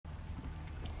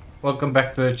Welcome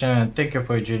back to the channel. Thank you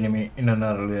for joining me in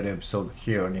another little episode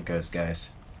here on Icarus, guys.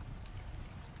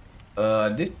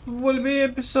 This will be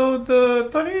episode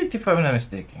 28 if I'm not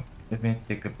mistaken. Let me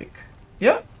take a peek.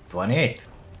 Yeah, 28.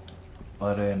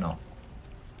 What do you know?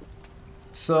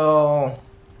 So,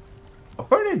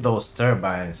 apparently those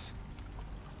turbines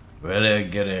really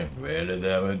getting really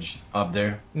damaged up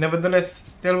there. Nevertheless,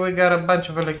 still we got a bunch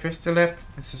of electricity left.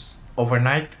 This is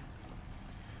overnight.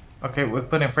 Okay, we're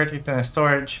putting 32 in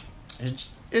storage.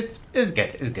 It's good.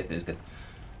 It's good.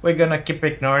 We're gonna keep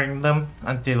ignoring them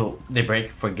until they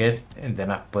break, forget, and they're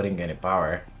not putting any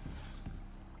power.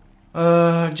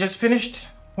 Just finished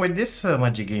with this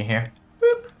magic in here.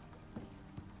 Boop.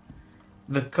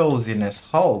 The coziness,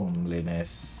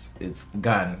 homeliness, it's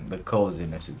gone. The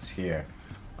coziness, it's here.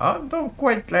 I don't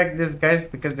quite like these guys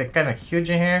because they're kind of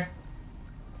huge in here.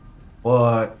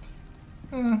 But,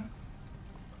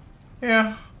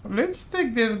 yeah, let's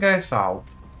take these guys out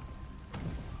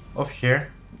of here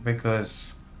because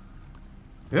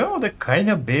they're kind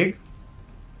of big,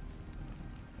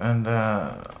 and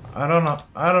I don't know.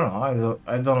 I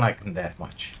don't like them that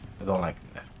much. I don't like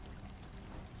them that.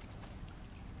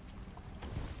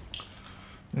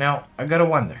 Now I gotta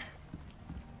wonder.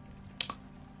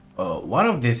 One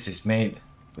of these is made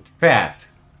with fat.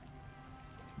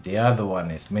 The other one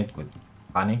is made with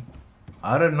honey.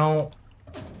 I don't know.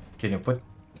 Can you put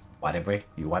whatever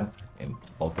you want in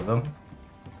both of them?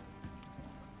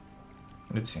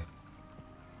 Let's see.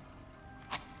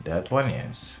 That one,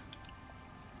 yes.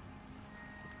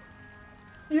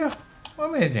 Yeah,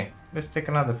 amazing. Let's take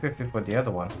another 50 for the other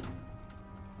one.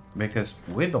 Because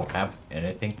we don't have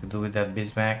anything to do with that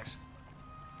Bismax.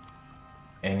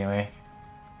 Anyway.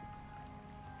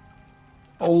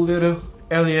 Oh, little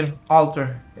alien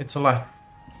altar. It's alive.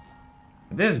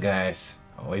 These guys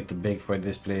are way too big for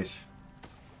this place.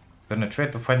 Gonna try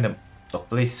to find the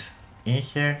place in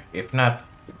here. If not,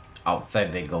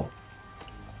 outside they go.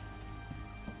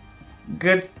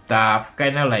 Good stuff.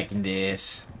 Kinda liking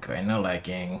this. Kinda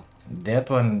liking. That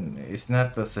one is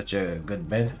not such a good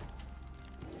bed.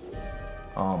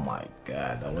 Oh my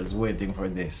god, I was waiting for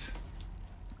this.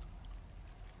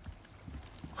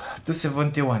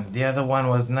 271. The other one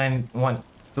was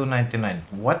 299.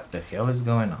 What the hell is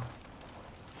going on?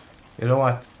 You know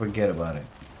what? Forget about it.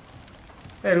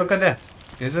 Hey, look at that.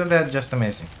 Isn't that just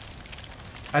amazing?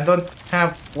 I don't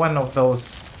have one of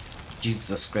those.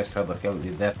 Jesus Christ, how the hell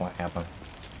did that one happen?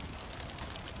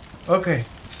 Okay,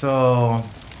 so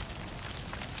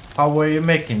how were you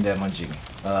making them, Jimmy?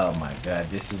 Oh my god,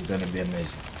 this is gonna be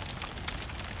amazing.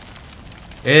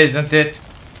 Isn't it?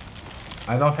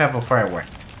 I don't have a firework.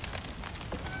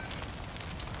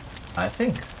 I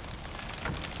think.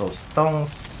 Those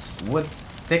stones, wood,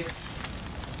 sticks.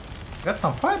 Got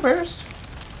some fibers.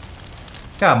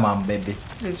 Come on, baby.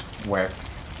 Please work.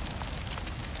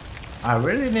 I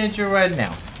really need you right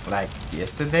now, like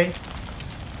yesterday.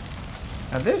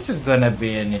 Now this is gonna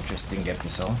be an interesting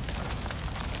episode.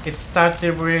 It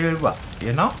started really well,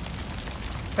 you know?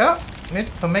 Yeah, need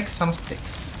to make some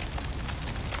sticks.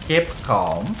 Keep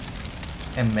calm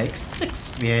and make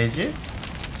sticks, B.I.G.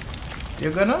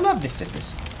 You're gonna love this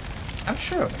episode. I'm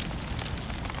sure of it.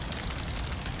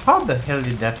 How the hell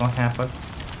did that one happen?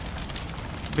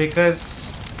 Because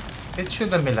it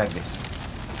shouldn't be like this.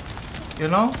 You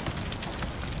know?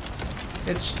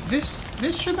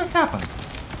 This shouldn't happen.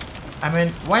 I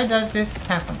mean, why does this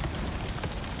happen?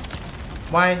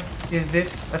 Why is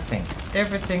this a thing?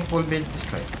 Everything will be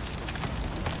destroyed.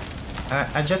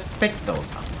 I just picked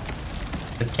those up.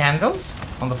 The candles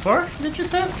on the floor, did you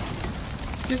say?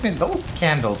 Excuse me, those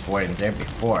candles weren't there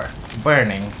before,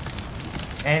 burning,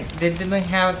 and they didn't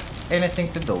have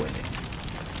anything to do with it.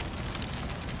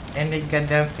 Any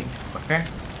goddamn thing, okay?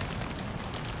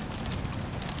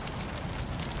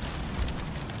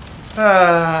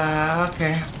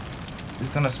 Okay. It's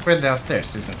gonna spread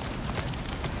downstairs, isn't it?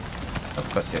 Of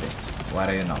course it is. What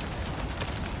do you know?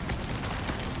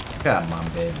 Come on,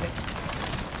 baby.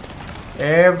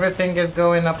 Everything is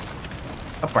going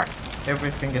apart.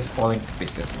 Everything is falling to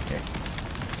pieces in here.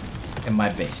 In my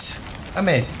base.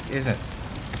 Amazing, isn't it?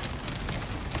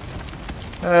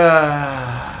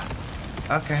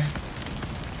 Okay.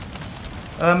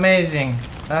 Amazing.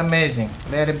 Amazing.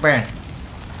 Let it burn.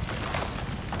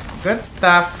 Good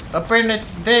stuff. Apparently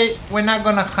today we're not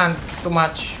gonna hunt too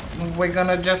much. We're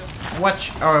gonna just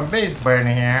watch our base burn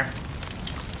here.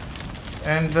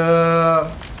 And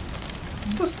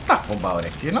do stuff about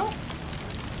it, you know?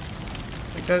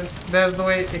 Because that's the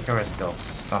way Icarus goes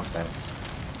sometimes.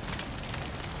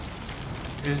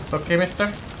 Is it okay,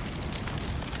 mister?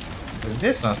 If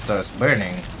this one starts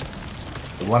burning,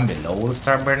 the one below will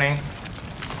start burning.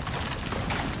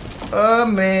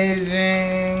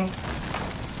 Amazing.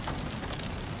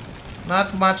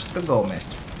 Not much to go,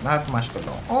 mister. Not much to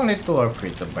go. Only 2 or 3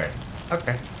 to burn.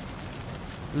 Okay.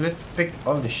 Let's pick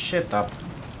all the shit up.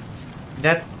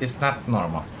 That is not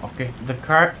normal. Okay. The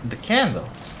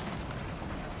candles.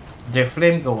 Their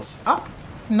flame goes up,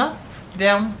 not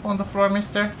down on the floor,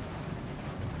 mister.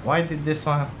 Why did this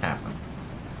one happen?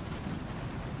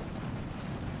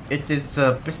 It is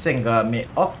pissing me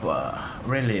off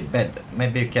really bad.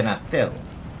 Maybe you cannot tell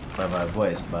by my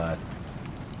voice, but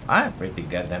I'm pretty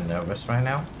goddamn nervous right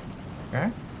now.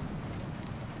 Okay?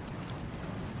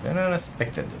 I don't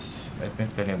expected this. Let me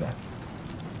tell you that.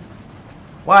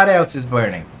 What else is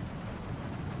burning?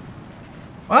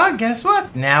 Well, guess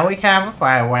what? Now we have a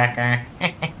fireworker.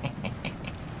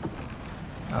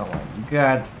 Oh my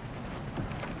god.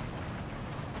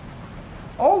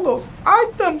 All those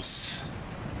items!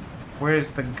 Where's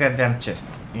the goddamn chest?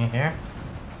 In here?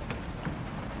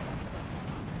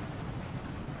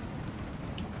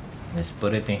 Let's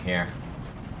put it in here.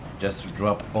 Just to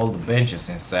drop all the benches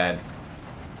inside.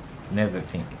 And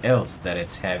everything else that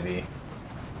is heavy.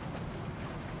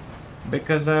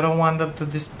 Because I don't want them to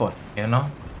disappoint, you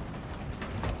know?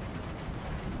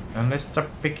 And let's start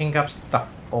picking up stuff.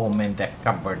 Oh man, that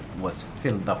cupboard was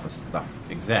filled up with stuff.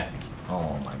 Exactly.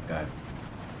 Oh my god.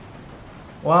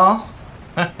 Well...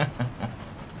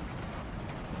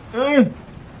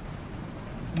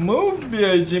 Move,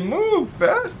 B.I.G, move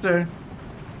faster.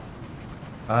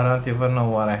 I don't even know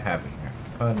what I have in here.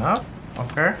 Enough?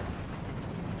 Okay.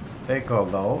 Take all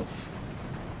those.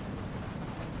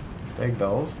 Take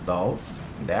those,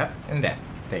 that, and that.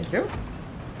 Thank you.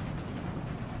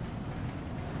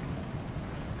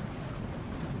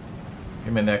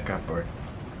 Give me that cupboard.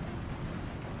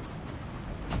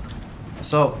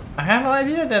 So, I have no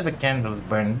idea that the candles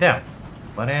burn down.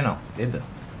 But I know, they do.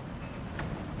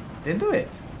 They do it.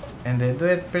 And they do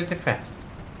it pretty fast.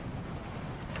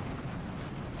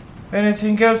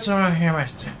 Anything else around here,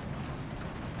 master?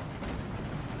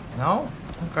 No?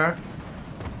 Okay.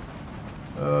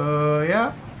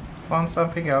 Yeah. Found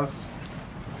something else.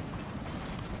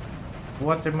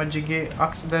 Water Majigi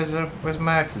oxidizer. Where's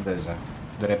my oxidizer?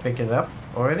 Did I pick it up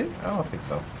already? I don't think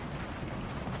so.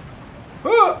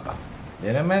 Oh!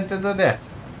 Didn't mean to do that.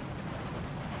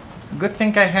 Good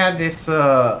thing I had this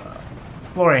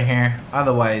floor in here.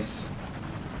 Otherwise,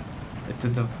 it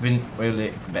would have been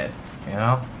really bad, you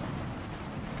know?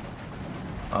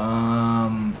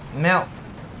 Now,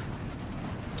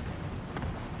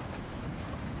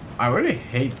 I really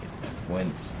hate it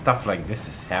when stuff like this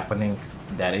is happening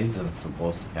that isn't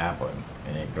supposed to happen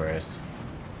in Icarus.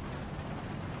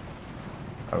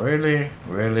 I really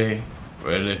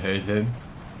hate it.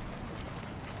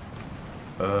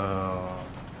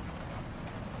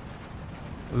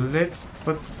 Let's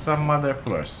put some other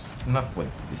floors. Not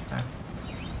wood this time.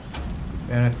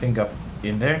 Anything up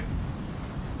in there?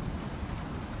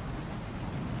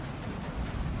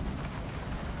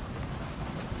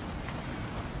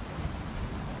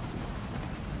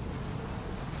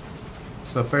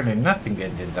 So apparently nothing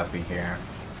ended up in here.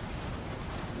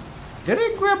 Did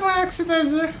I grab my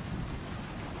oxidizer?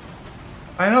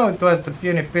 I know it was the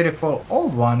puny, pitiful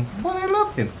old one, but I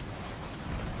loved him.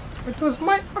 It was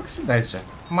my oxidizer.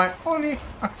 My only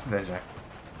oxidizer.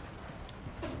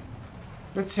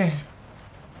 Let's see.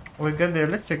 We got the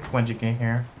electric magic in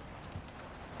here.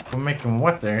 For making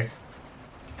water.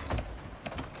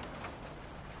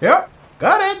 Yep,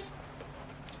 got it.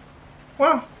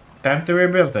 Well, time to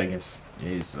rebuild, I guess.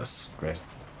 Jesus Christ.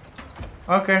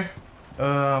 Okay.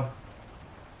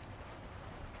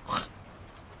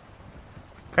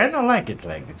 Kinda like it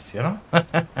like this, you know? I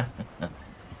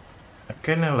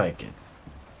kinda like it.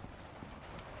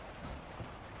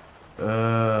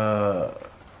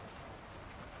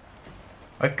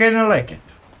 I kinda like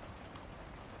it.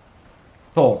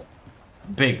 Tall.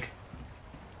 Big.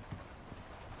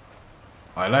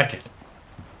 I like it.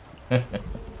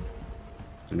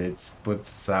 Let's put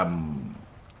some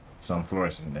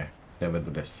floors in there.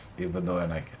 Nevertheless, even though I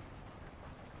like it.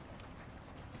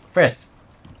 First,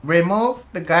 remove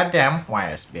the goddamn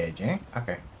wires, B.I.G.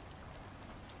 Okay.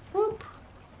 Whoop.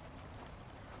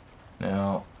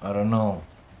 Now, I don't know.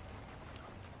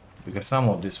 Because some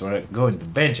of this will go into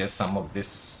benches, some of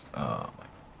this, I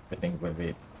think will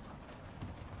be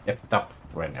effed up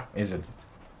right now, isn't it?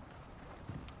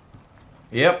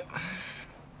 Yep.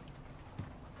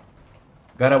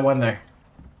 Gotta wonder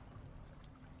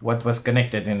what was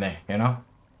connected in there, you know?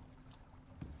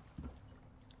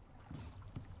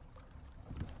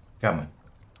 Come on.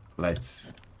 Lights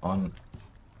on.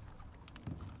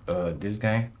 This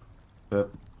guy.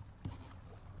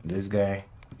 This guy.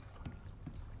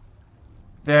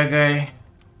 That guy.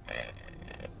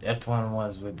 That one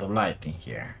was with the light in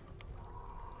here.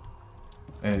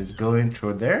 And it's going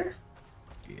through there?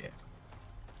 Yeah.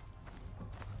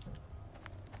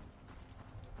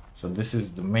 So this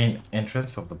is the main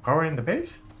entrance of the power in the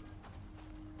base?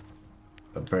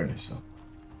 Apparently so.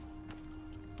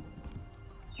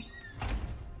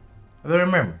 I don't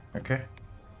remember, okay?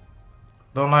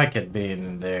 Don't like it being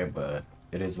in there, but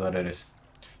it is what it is.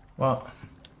 Well,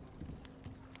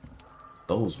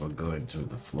 those were going through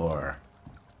the floor.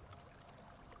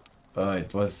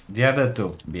 It was the other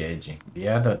two, B.I.G. The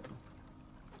other two.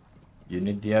 You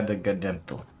need the other goddamn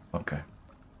two. Okay.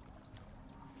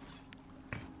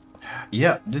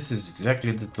 Yeah, this is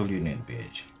exactly the tool you need,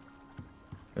 B.I.G.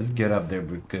 Let's get up there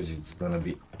because it's gonna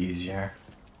be easier.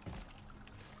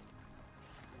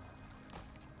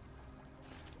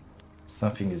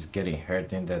 Something is getting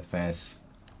hurt in that fence.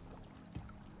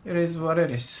 It is what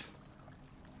it is.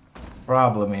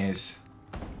 Problem is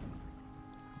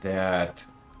that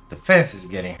the fence is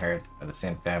getting hurt at the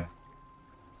same time.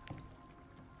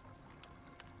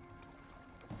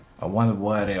 I wonder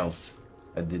what else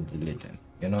I did deleting,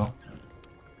 you know?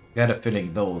 Got a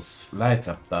feeling those lights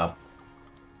up top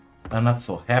are not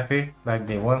so happy like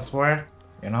they once were,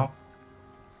 you know?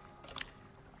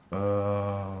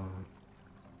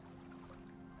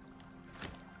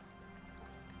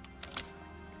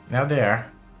 Now they are.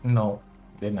 No,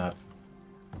 they're not.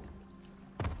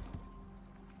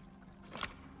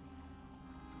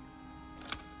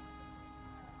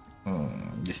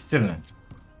 They're still not.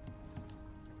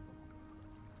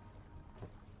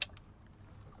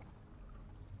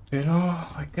 You know,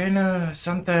 I kinda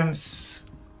sometimes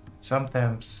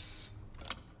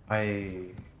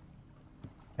I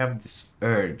have this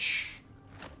urge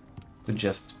to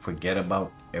just forget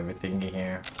about everything in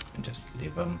here and just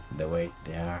leave them the way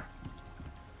they are.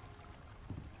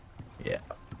 Yeah.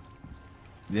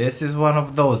 This is one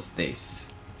of those days.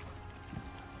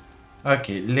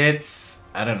 Okay,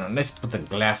 I don't know, let's put a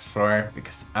glass floor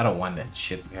because I don't want that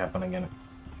shit to happen again.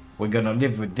 We're gonna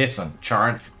live with this on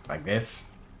chart like this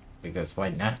because why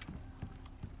not?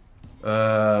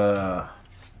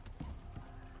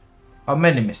 How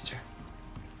many, mister?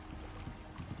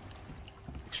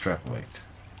 Extrapolate.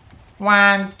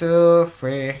 1, 2,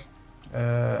 3.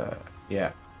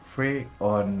 Yeah, 3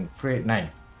 on 3,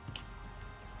 9.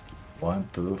 1,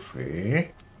 2,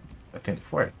 3. I think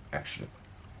 4 actually.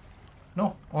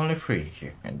 No, only 3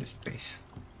 here in this space.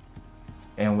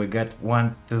 And we got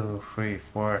 1, 2, 3,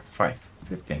 4, 5,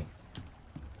 15.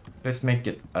 Let's make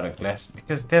it out of glass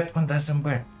because that one doesn't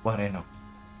burn. What I know.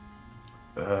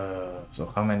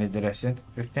 So how many did I say?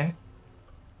 15?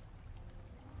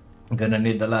 I'm gonna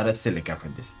need a lot of silica for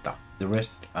this stuff. The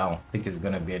rest, I don't think it's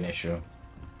gonna be an issue.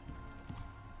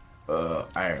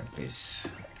 Iron, please.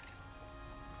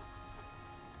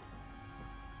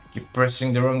 Keep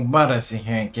pressing the wrong buttons in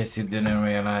here in case you didn't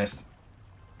realize.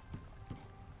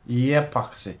 Yeah,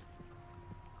 epoxy.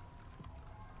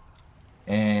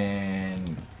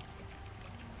 And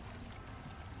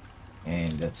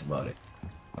that's about it.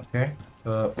 Okay.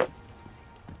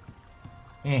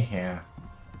 In here.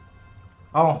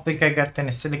 I don't think I got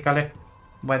any silica left,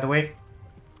 by the way.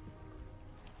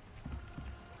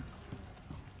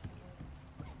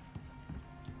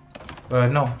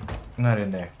 No, not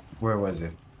in there. Where was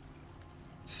it?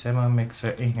 Semi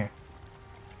mixer in here.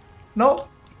 No.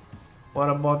 What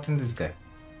about in this guy?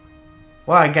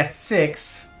 Well, I got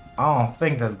 6. I don't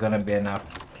think that's gonna be enough.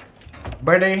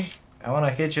 Birdie, I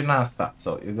wanna hit you non-stop,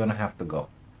 so you're gonna have to go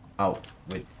out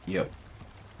with you.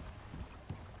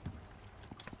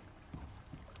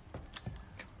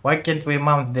 Why can't we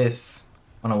mount this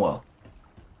on a wall?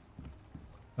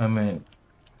 I mean,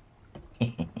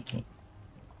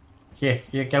 here,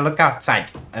 you can look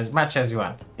outside as much as you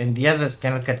want, and the others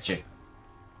can look at you.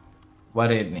 What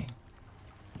do you need?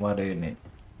 What do you need?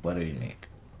 What do you need?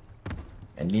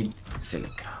 I need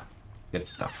silica. Good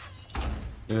stuff.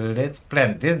 Let's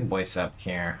plant these boys up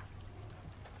here.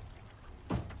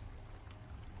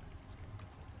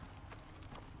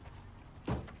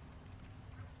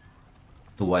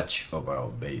 To watch over our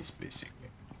base, basically.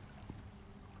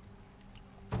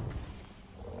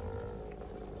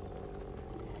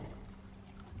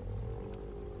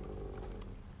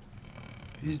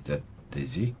 Is that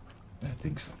Daisy? I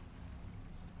think so.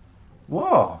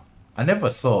 Whoa! I never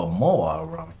saw a moa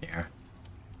around here.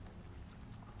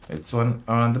 It's one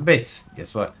around the base.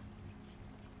 Guess what?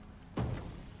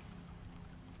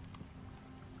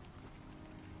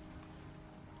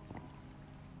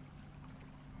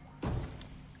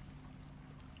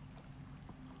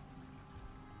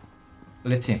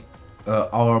 Let's see.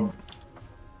 Our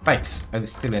bikes are they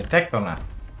still intact or not?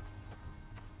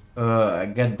 I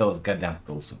get those goddamn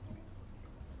tools.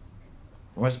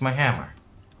 Where's my hammer?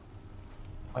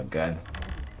 My god.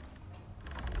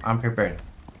 I'm prepared.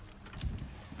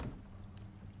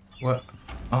 What?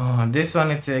 Oh, this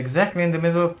one, it's exactly in the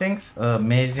middle of things.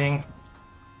 Amazing.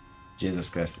 Jesus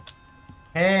Christ.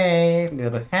 Hey,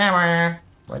 little hammer.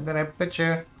 Where did I put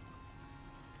you?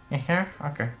 In here?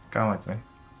 Okay, come with me.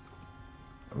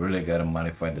 I really gotta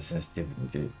modify the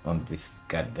sensitivity on this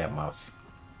goddamn mouse.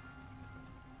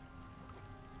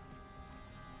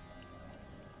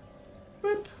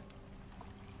 Boop.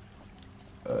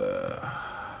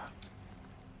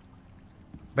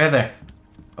 Better.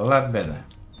 A lot better.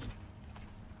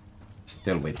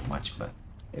 Still way too much, but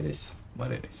it is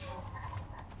what it is.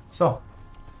 So,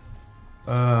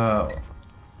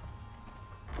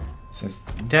 since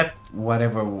that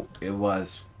whatever it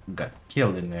was got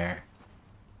killed in there,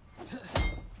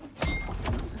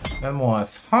 that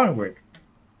was hungry.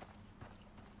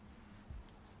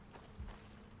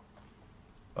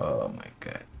 Oh my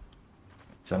god,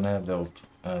 it's an adult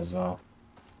as well.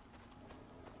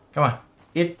 Come on,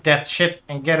 eat that shit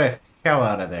and get the hell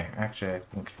out of there. Actually, I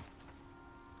think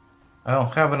I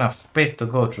don't have enough space to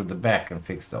go through the back and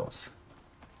fix those.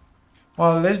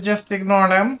 Well, let's just ignore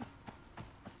them.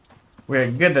 We're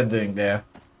good at doing that.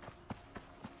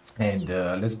 And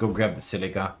let's go grab the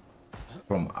silica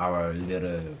from our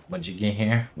little majiggy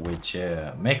here, which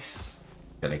makes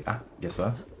silica. Guess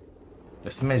what?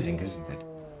 Just amazing, isn't it?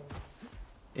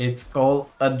 It's called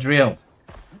a drill.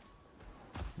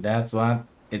 That's what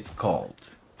it's called.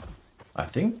 I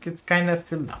think it's kind of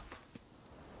filled up.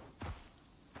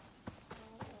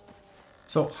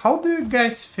 So how do you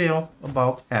guys feel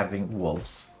about having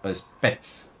wolves as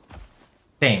pets?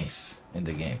 Tames in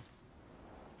the game.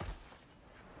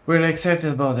 Really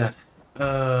excited about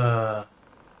that.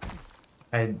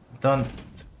 I don't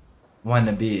want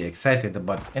to be excited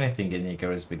about anything in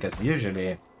Icarus because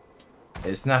usually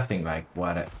it's nothing like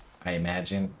what I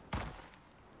imagine.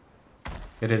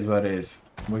 It is what it is.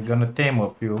 We're gonna tame a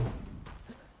few.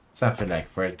 Something like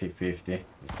 30, 50.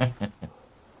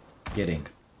 Kidding.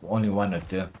 Only one or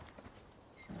two.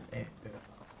 And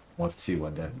let's see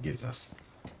what that gives us.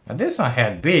 And this one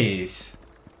had bees.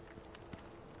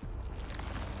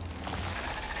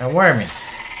 And wormies.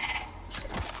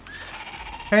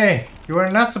 Hey, you were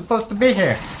not supposed to be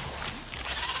here.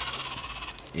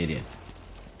 Idiot.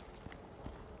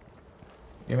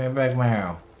 Give me back my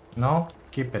arrow. No?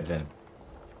 Keep it then.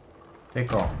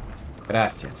 Take all.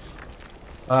 Gracias.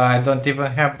 I don't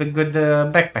even have the good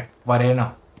backpack. What do you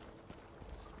know?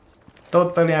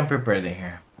 Totally unprepared in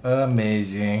here.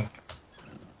 Amazing.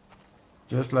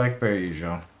 Just like per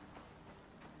usual.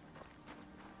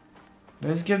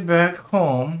 Let's get back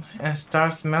home and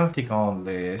start smelting all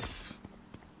this.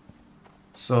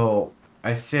 So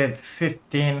I said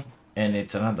 15 and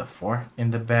it's another 4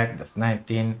 in the back. That's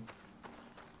 19.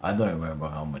 I don't remember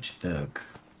how much it took,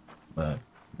 but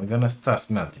we're gonna start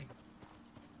smelting.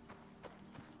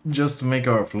 Just to make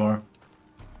our floor.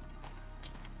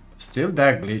 Still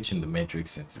that glitch in the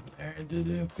matrix, it's there. They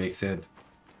didn't fix it.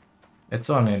 It's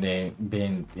only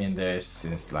been in there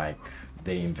since like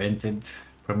they invented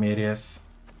Prometheus.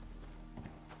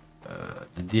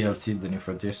 The DLC, the New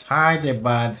Frontiers. Hi there,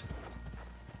 bud.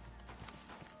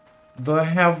 Do I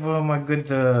have my good...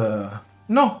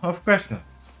 No, of course not.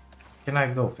 Can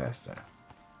I go faster?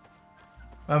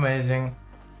 Amazing.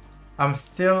 I'm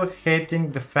still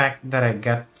hating the fact that I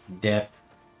got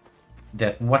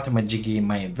that water majiggy in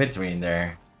my inventory in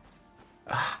there.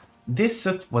 This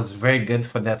suit was very good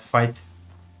for that fight.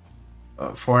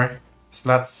 4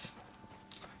 slots.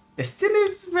 It still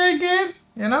is very good,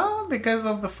 you know, because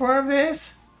of the 4 of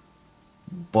this.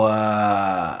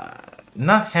 But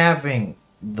not having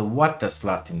the water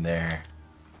slot in there,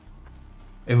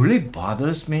 it really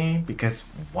bothers me because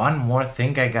one more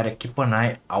thing I gotta keep an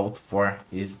eye out for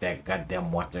is that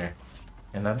goddamn water.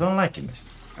 And I don't like it, mister.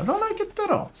 I don't like it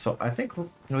at all. So I think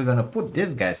we're gonna put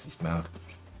these guys to smell.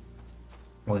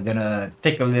 We're gonna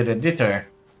take a little detour.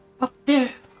 Up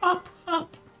there, up,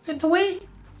 and away.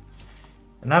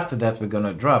 And after that we're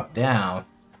gonna drop down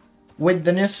with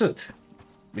the new suit.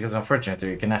 Because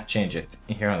unfortunately you cannot change it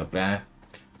in here on the planet.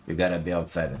 You gotta be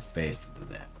outside in space to do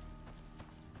that.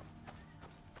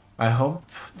 I hope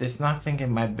there's nothing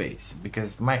in my base,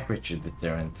 because my creature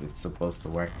deterrent is supposed to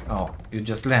work. Oh, you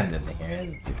just landed in here,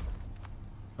 isn't it?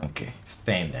 Okay,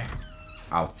 stay in there.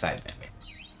 Outside, I mean.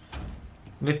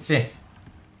 Let's see.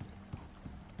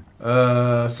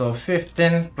 So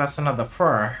 15 plus another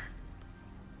 4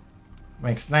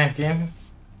 makes 19.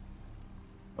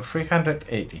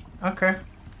 380. Okay.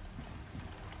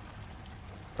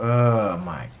 Oh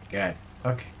my god.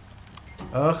 Okay.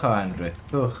 100,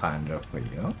 200 for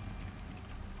you.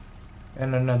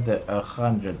 And another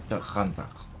 100, 200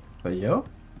 for you.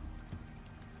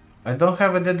 I don't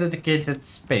have a dedicated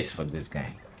space for this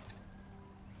guy.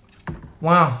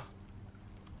 Wow.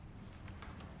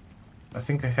 I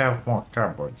think I have more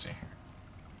cardboards in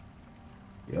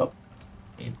here. Yup.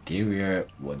 Interior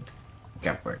wood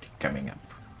cupboard coming up.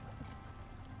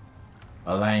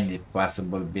 Aligned if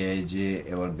possible, B.I.G.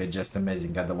 It will be just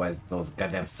amazing, otherwise those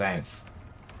goddamn signs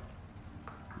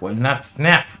will not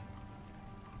snap.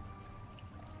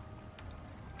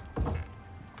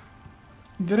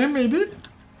 Did I made it?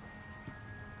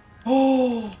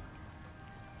 Oh!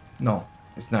 No,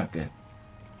 it's not good.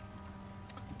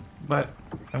 But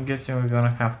I'm guessing we're gonna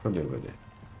have to live with it.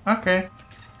 Okay.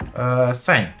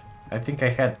 Sign. I think I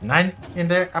had 9 in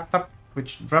there up top,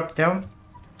 which dropped down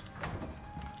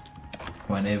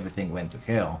when everything went to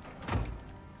hell.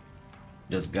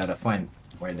 Just gotta find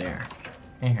where they are.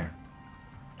 In here.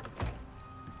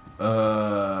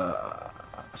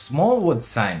 Small wood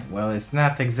sign. Well, it's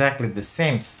not exactly the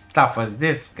same stuff as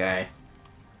this guy,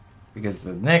 because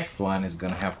the next one is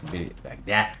gonna have to be like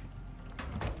that.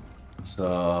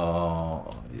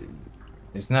 So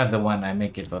it's not the one I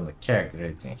make it on the character,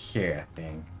 it's in here, I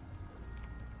think.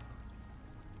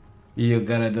 You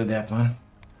gotta do that one.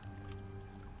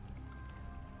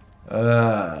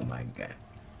 Oh my god.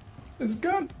 It's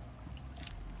gone.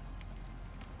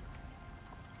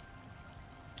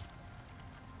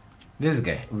 This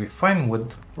guy, refined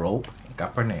wood, rope, and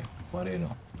copper nail. What do you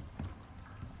know?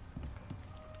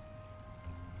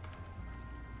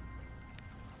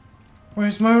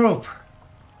 Where's my rope?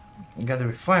 I got the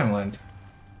refined one.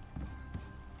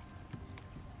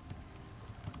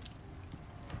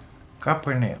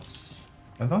 Copper nails.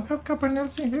 I don't have copper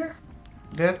nails in here?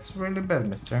 That's really bad,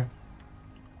 mister.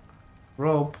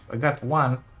 Rope. I got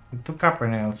 1. 2 copper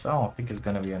nails. I don't think it's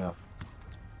gonna be enough.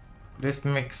 Let's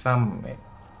make some...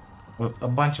 Well, a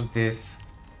bunch of this.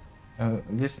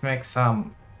 Let's make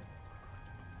some...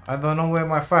 I don't know where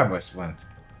my fibers went.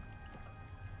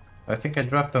 I think I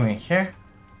dropped them in here.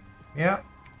 Yeah.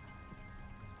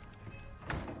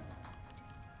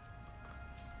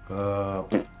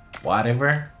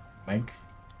 Whatever. Make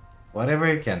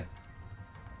whatever you can.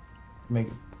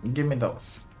 Give me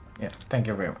those. Yeah, thank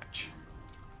you very much.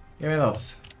 Give me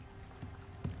those.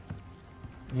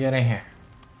 Get in here.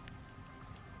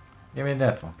 Give me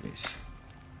that one, please.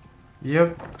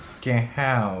 You can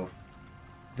have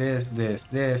this, this,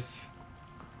 this.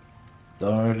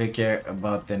 Don't really care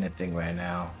about anything right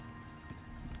now.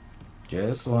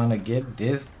 Just wanna get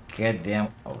this goddamn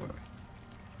over.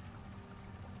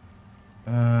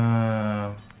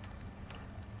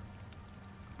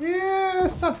 Yeah,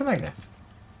 something like that.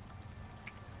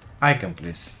 Icon,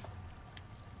 please.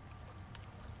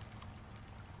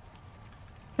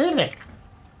 Helix.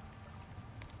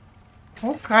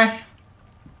 Okay.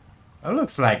 It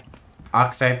looks like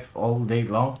oxide all day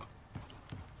long.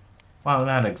 Well,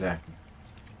 not exactly.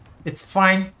 It's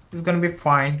fine. It's gonna be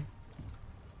fine.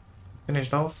 Finish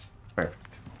those.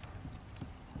 Perfect.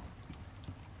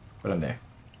 Put them there.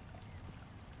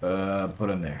 Put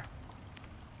them there.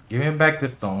 Give me back the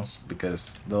stones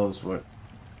because those were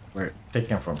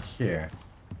taken from here.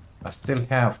 I still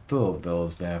have 2 of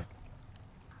those left.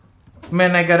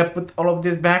 Man, I gotta put all of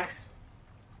this back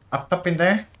up top in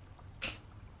there.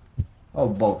 How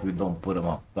about we don't put them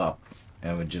up top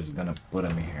and we're just gonna put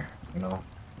them in here, you know?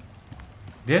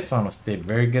 This one will stay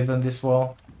very good on this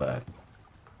wall, but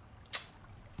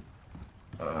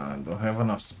I don't have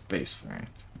enough space for it.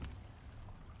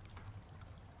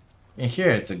 In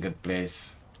here, it's a good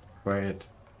place for it.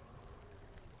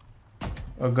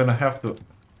 We're gonna have to...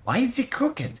 Why is it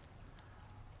crooked?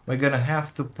 We're gonna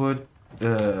have to put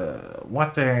the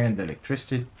water and the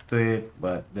electricity to it,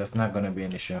 but that's not gonna be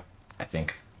an issue, I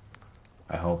think.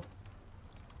 I hope.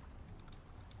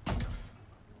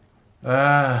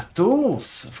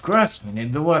 Tools! Of course, we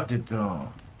need the water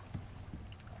tool.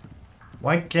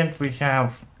 Why can't we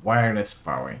have wireless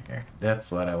power in here?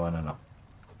 That's what I wanna know.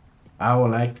 I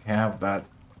would like to have that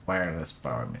wireless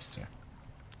power, mister.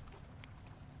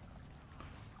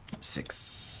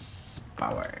 6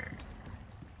 power.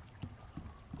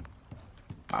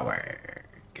 Power.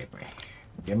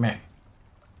 Give me.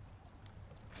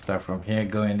 Start from here,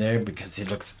 go in there because it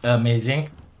looks amazing.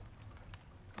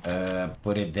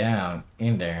 Put it down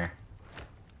in there.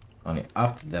 Only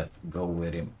after that, go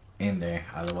with him in there.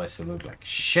 Otherwise, it look like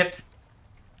shit.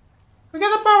 We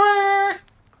got the power.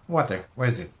 Water. Where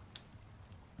is it?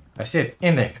 I see it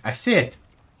in there. I see it.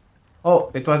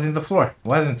 Oh, it was in the floor,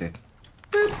 wasn't it?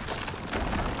 Boop.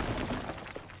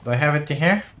 Do I have it in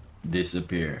here?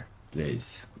 Disappear,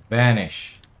 please.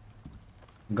 Vanish.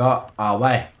 Go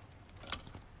away.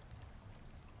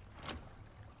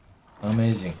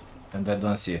 Amazing. And I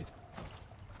don't see it.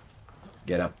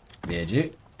 Get up,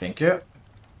 B.I.G. Thank you.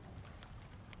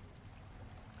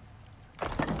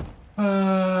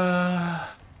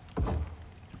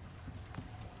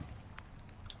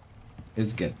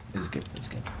 It's good. It's good. It's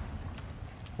good.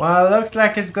 Well, it looks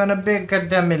like it's gonna be a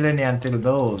goddamn millennia until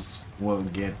those will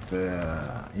get.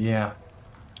 Yeah.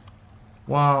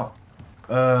 Well,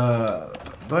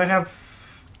 do I have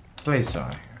place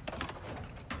on here?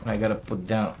 I gotta put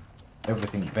down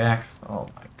everything back. Oh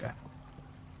my god.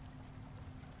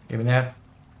 Give me that.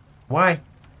 Why?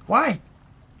 Why?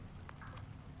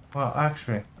 Well,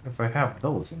 actually, if I have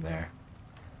those in there,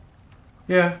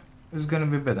 yeah, it's gonna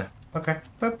be better. Okay,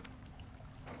 boop.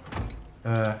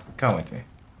 Come with me.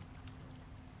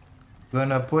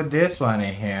 Gonna put this one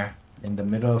in here, in the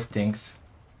middle of things.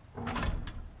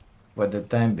 For the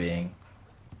time being.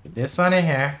 Put this one in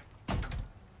here.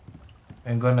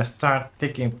 I'm gonna start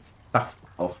taking stuff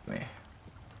off me.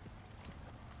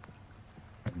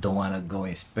 I don't wanna go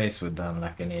in space with them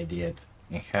like an idiot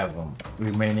and have them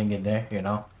remaining in there, you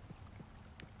know?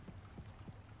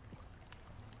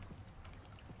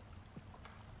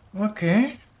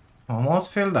 Okay.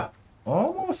 Almost filled up.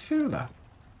 Almost filled up.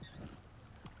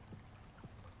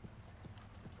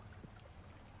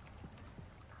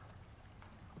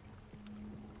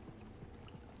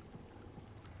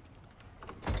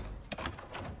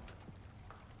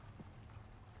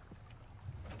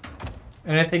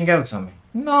 Anything else on me?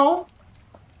 No.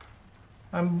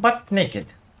 I'm butt naked.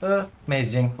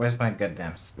 Amazing. Where's my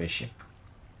goddamn spaceship?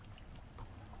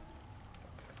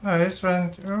 Oh, it's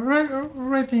right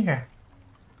in here.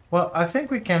 Well, I think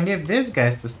we can leave these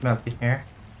guys to smelt in here.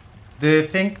 Do you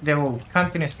think they will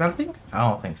continue smelting? I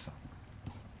don't think so.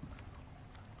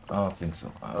 I don't think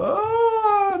so.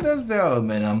 Oh, that's the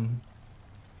aluminum.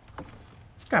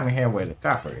 Let's come in here where the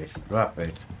copper is. Drop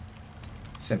it.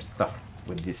 Same stuff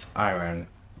with this iron.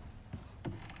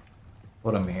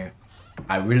 Put them here.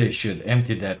 I really should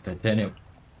empty that titanium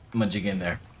magic in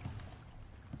there.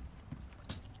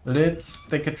 Let's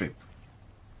take a trip.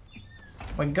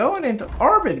 We're going into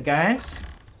orbit, guys.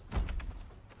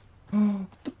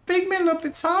 The pygmy loop,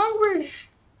 it's hungry.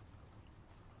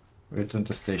 Return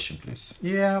to station, please.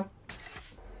 Yeah.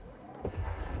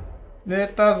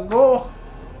 Let us go.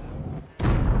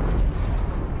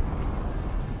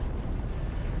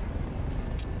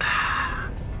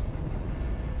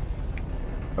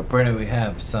 Apparently we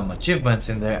have some achievements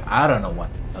in there. I don't know what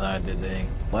they're doing,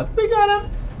 but we got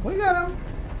them. We got them.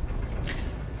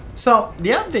 So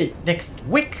the update next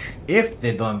week, if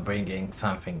they don't bring in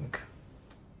something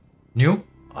new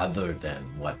other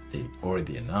than what they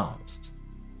already announced,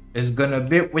 is gonna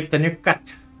be with the new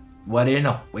cut. What do you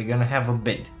know? We're gonna have a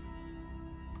bid.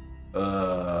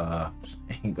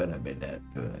 Ain't gonna be that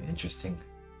interesting.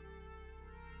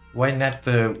 Why not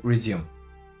resume?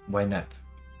 Why not?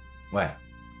 Why?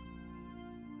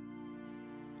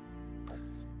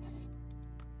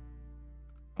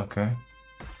 Okay.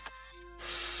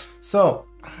 So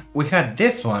we had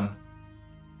this one.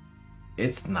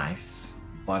 It's nice,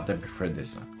 but I prefer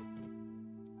this one.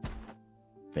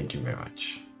 Thank you very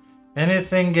much.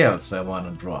 Anything else I want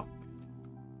to drop?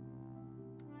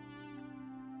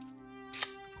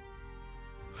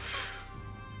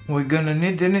 We're gonna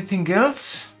need anything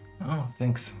else? I don't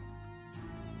think so.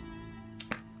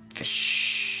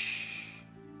 Fish.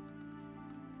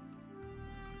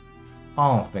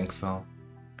 I don't think so.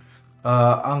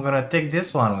 I'm gonna take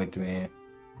this one with me.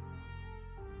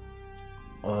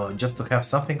 Just to have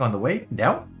something on the way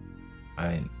down.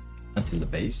 I mean, until the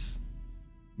base.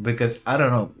 Because I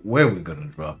don't know where we're gonna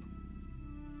drop.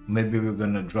 Maybe we're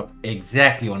gonna drop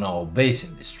exactly on our base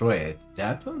and destroy it.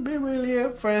 That will be really a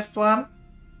first one.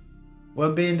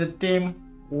 We'll be in the team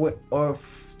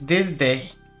of this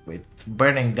day with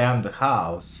burning down the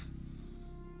house.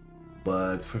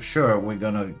 But for sure we're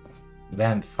gonna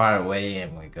land far away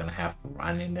and we're gonna have to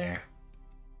run in there.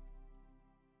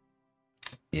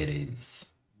 It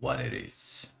is what it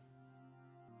is.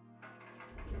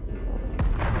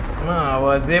 I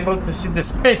was able to see the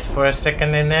space for a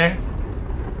second in there.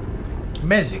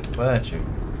 Amazing, wasn't you?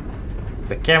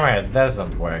 The camera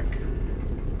doesn't work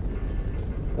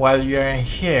while you're in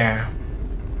here.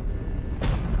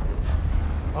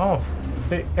 Oh,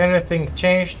 anything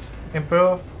changed?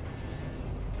 Improved?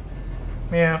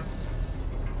 Yeah.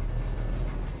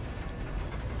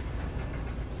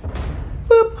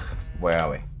 Boop. Where are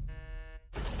we?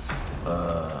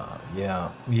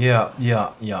 Yeah.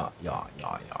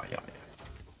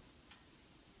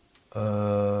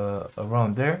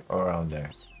 Around there or around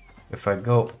there? If I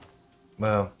go,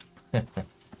 well, give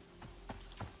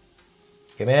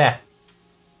me that.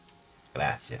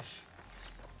 Gracias.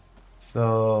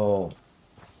 So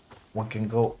we can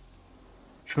go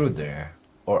through there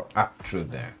or up through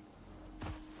there.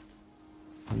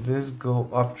 Let's go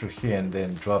up through here and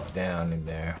then drop down in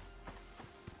there.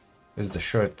 It's the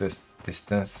shortest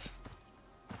distance.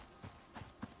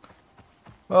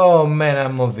 Oh man,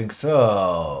 I'm moving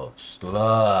so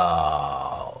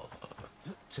slow.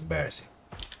 It's embarrassing.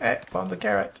 Hey, found the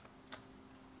carrot.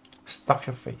 Stuff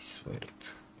your face with it.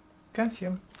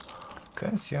 Consume.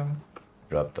 Consume.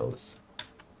 Drop those.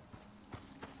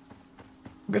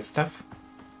 Good stuff.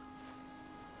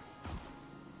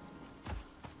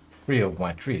 3 of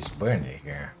my trees burning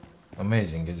here.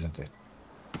 Amazing, isn't it?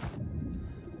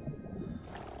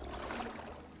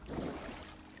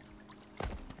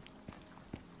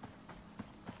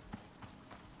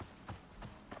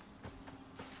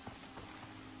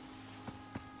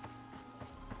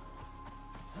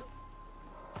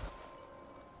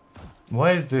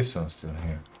 Why is this one still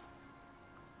here?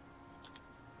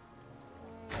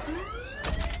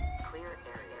 Clear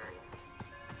area.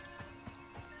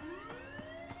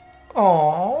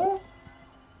 Oh.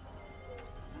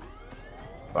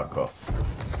 Fuck off.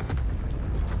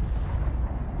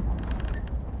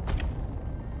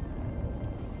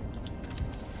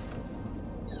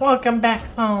 Welcome back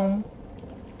home.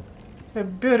 The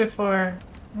beautiful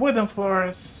wooden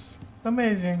floors.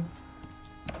 Amazing.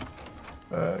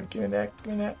 Give me that,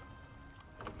 give me that.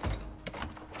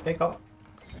 Take off.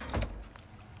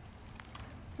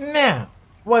 Now,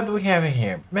 what do we have in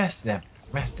here? Mass damper.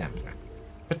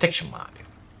 Protection module.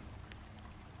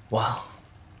 Well,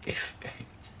 if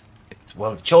it's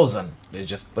well chosen, let's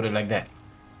just put it like that.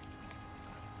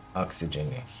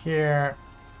 Oxygen in here.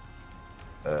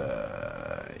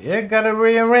 You gotta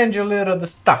rearrange a little of the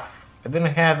stuff. I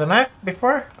didn't have the knife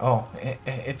before. Oh,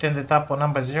 it ended up on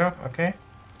number 0. Okay.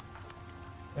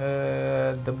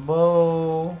 The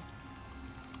bow.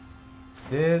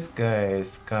 This guy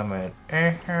is coming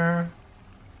in here.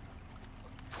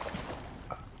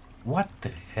 What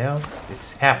the hell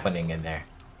is happening in there?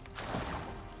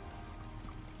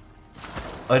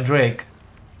 A drake.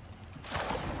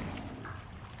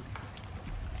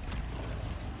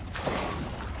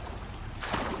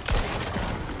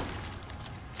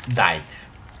 Died.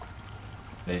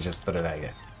 Let's just put it like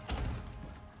that.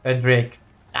 A drake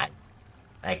died.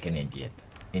 Like an idiot.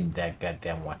 In that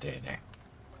goddamn water in there.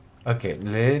 Okay,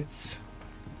 let's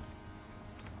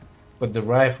put the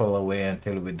rifle away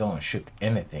until we don't shoot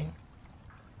anything.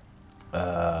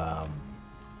 Why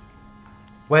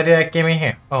did I come in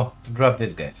here? Oh, to drop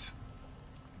these guys.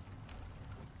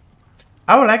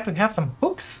 I would like to have some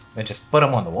hooks and just put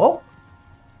them on the wall.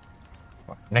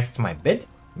 Or next to my bed.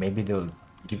 Maybe they'll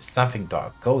give something to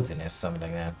our coziness, something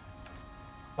like that.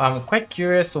 I'm quite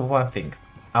curious of one thing.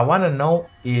 I want to know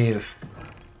if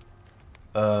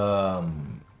our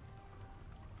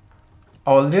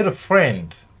little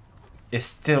friend is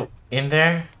still in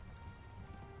there,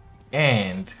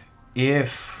 and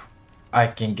if I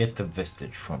can get the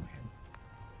vestige from him.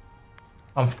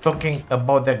 I'm talking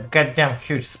about that goddamn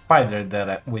huge spider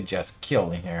that we just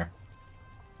killed in here.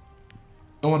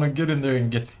 I want to get in there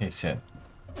and get his head.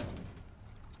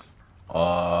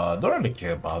 Don't really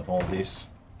care about all this.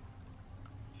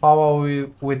 How are we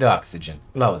with the oxygen?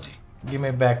 Lousy. Give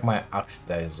me back my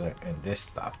oxidizer and this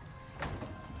stuff.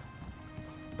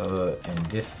 And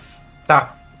this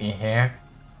stuff in here.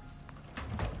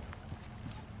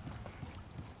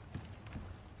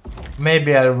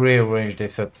 Maybe I'll rearrange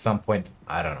this at some point.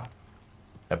 I don't know.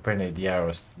 Apparently the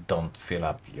arrows don't fill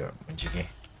up your jiggy.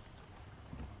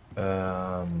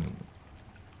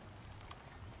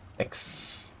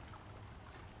 X.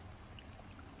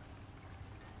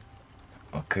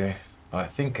 Okay, I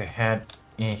think I had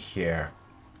in here.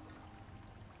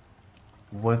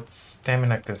 What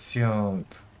stamina consumed?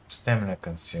 Stamina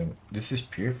consumed. This is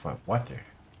purified water.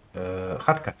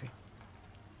 Hot coffee.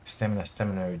 Stamina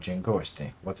regen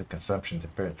ghosting. Water consumption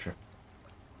temperature.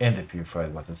 And the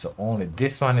purified water. So only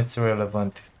this one is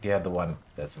relevant. The other one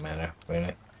doesn't matter,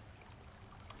 really.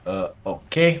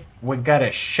 Okay. We got a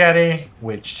shetty,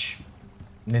 which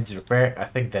needs repair. I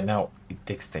think that now it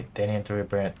takes titanium to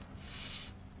repair it.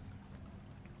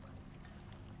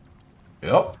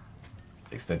 Yup.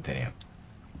 Takes titanium.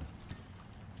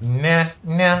 Nah,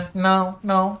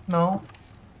 no.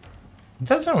 It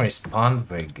doesn't respond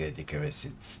very good, Icarus.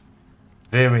 It's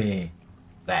very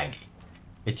laggy.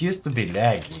 It used to be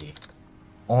laggy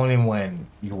only when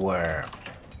you were,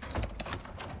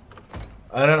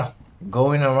 I don't know,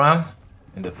 going around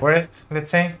in the forest,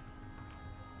 let's say.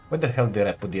 Where the hell did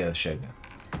I put the other shotgun?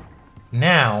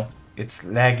 Now it's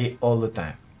laggy all the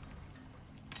time.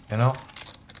 You know?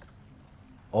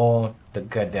 All the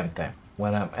goddamn time.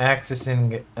 When I'm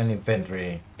accessing an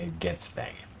inventory, it gets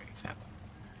laggy, for example.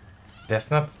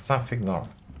 That's not something normal.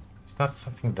 It's not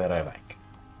something that I like.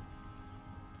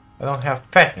 I don't have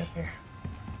fat in here.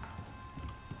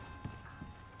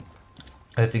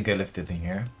 I think I left it in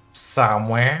here.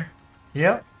 Somewhere.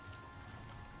 Yep.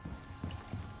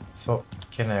 So,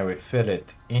 can I refill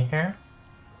it in here?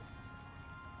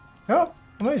 Oh,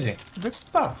 amazing. Good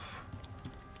stuff.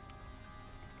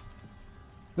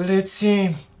 Let's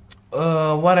see.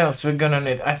 What else we're gonna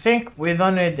need? I think we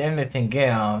don't need anything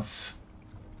else.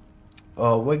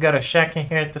 We got a shack in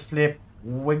here to sleep.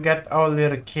 We got our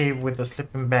little cave with a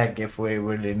sleeping bag if we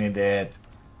really need it.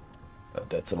 But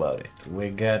that's about it. We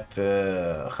got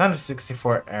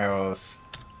 164 arrows.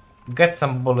 Got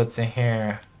some bullets in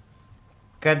here.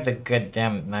 Got the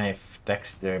goddamn knife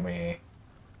taxidermy.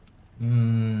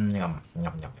 Yum, yum,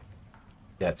 yum.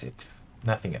 That's it.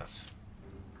 Nothing else.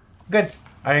 Good.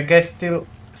 Are you guys still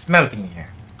smelting here?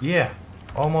 Yeah.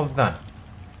 Almost done.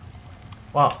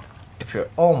 Well, if you're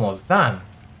almost done,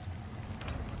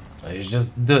 let's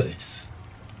just do this.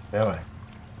 Come on.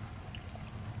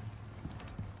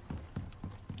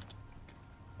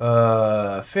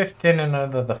 15 and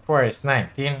another 4 is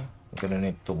 19. We're gonna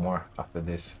need 2 more after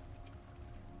this.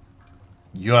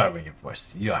 You are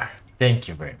reinforced. You are. Thank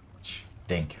you very much.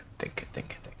 Thank you. Thank you.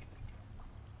 Thank you. Thank you.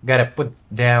 Gotta put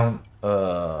down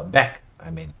back.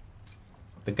 I mean,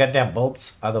 the goddamn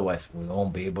bulbs. Otherwise, we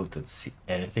won't be able to see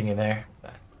anything in there.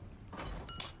 But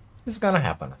it's gonna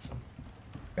happen at some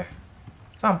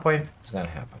point. It's gonna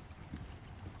happen.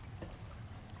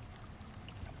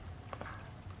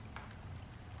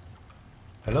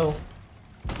 Hello.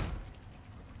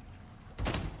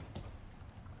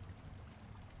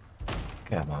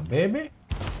 Come on, baby.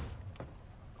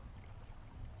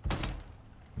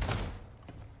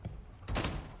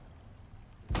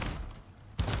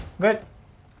 Good.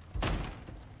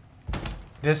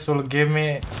 This will give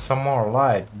me some more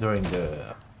light during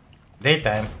the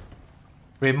daytime.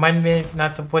 Remind me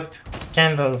not to put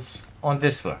candles on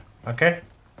this floor, okay?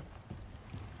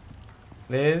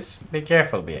 Please be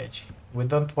careful, B.I.G. We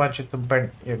don't want you to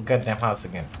burn your goddamn house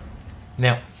again.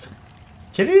 Now,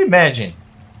 can you imagine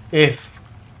if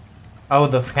I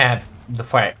would have had the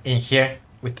fire in here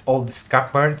with all these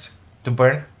cupboards to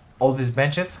burn all these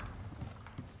benches?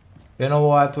 You know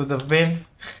what would have been?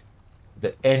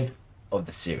 The end of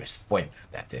the series. Point.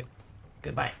 That's it.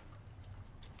 Goodbye.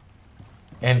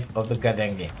 End of the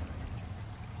goddamn game.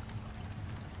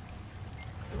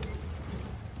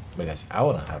 Because I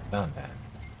wouldn't have done that.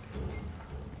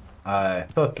 I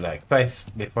thought like twice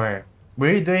before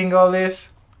redoing all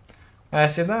this. I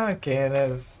said, okay,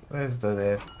 let's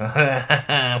do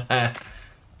that.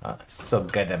 So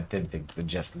goddamn tempting to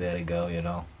just let it go, you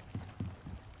know.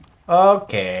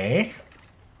 Okay.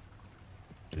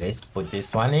 Let's put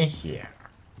this one in here.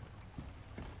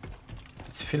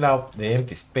 Let's fill out the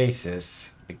empty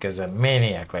spaces because I'm a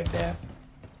maniac like that.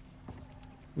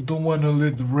 We don't want to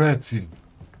let the rats in,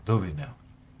 do we now?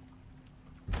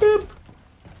 Boop.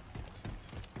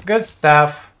 Good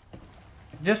stuff.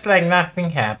 Just like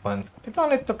nothing happened. It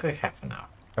only took like half an hour,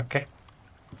 okay?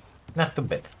 Not too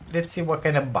bad. Let's see what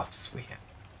kind of buffs we have.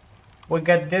 We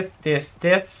got this,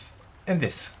 and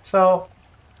this. So,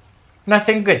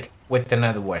 nothing good, with in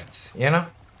other words, you know?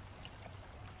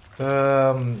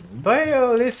 Do I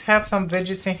at least have some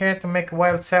veggies in here to make a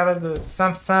wild salad or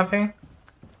something?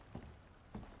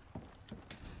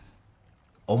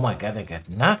 Oh my god, I got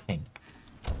nothing.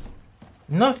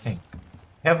 Nothing.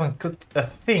 Haven't cooked a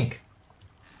thing.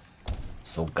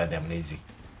 So goddamn lazy.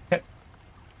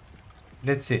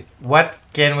 Let's see. What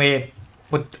can we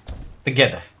put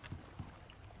together?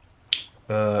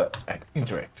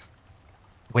 Interact.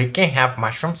 We can have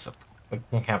mushroom soup. We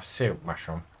can have syrup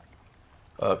mushroom.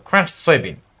 Crunched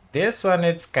soybean. This one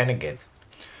it's kinda good.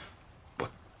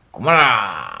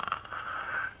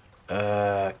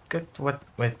 Cooked what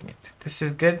wet meat. This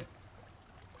is good.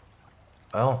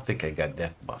 I don't think I got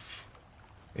that buff.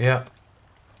 Yeah.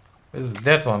 This is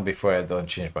that one before I don't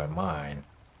change my mind.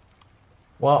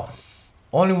 Well,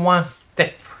 only one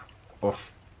step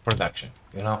of production,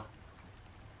 you know?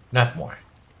 Not more.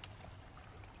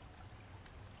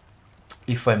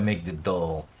 If I make the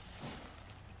dough.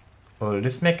 Well,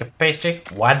 let's make a pastry.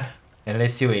 One. And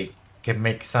let's see if we can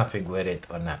make something with it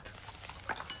or not.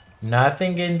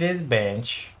 Nothing in this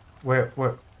bench. Where?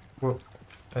 I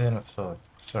don't know.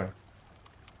 Sorry.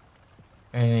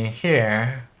 And in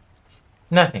here,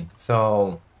 nothing.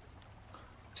 So,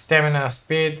 stamina,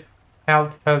 speed,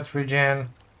 health regen.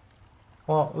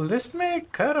 Well, let's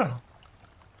make, I don't know.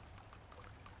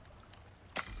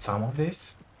 some of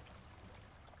this.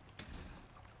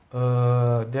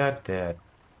 That,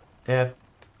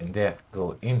 and that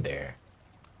go in there.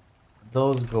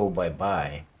 Those go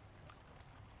bye-bye.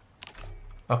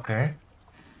 Okay.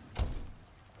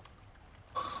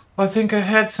 I think I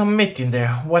had some meat in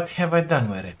there. What have I done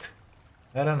with it?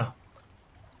 I don't know.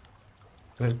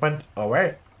 It went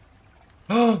away.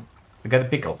 Oh, I got a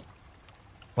pickle.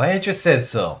 Why didn't you said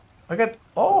so? I got.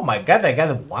 Oh my god! I got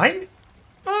a wine.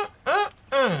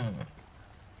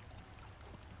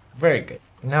 Very good.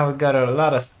 Now we got a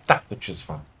lot of stuff to choose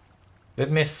from. Let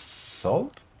me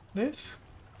salt this.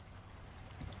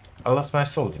 I lost my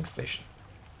salting station.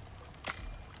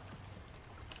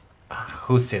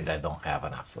 Who said I don't have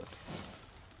enough food?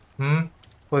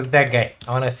 Who's that guy?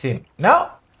 I wanna see him.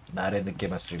 No! Not in the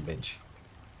chemistry bench.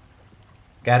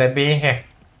 Gotta be in here.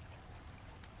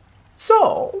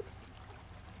 So...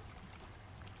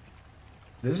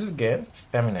 this is good.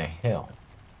 Stamina hill.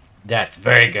 That's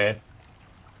very good.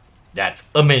 That's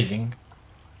amazing.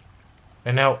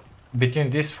 And now, between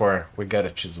these four, we gotta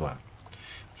choose one.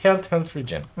 Health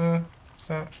regen.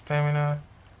 Stamina.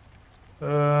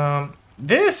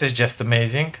 This is just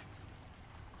amazing.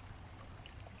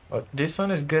 Oh, this one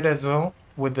is good as well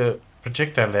with the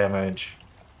projectile damage.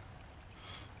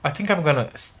 I think I'm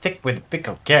gonna stick with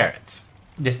pickled carrots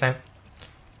this time.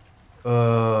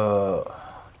 Gonna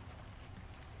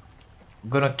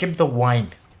keep the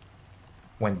wine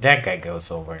when that guy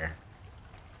goes over,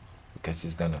 because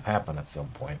it's gonna happen at some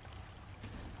point.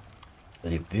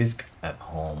 Leave this at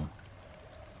home.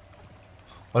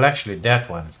 Well, actually, that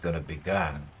one is gonna be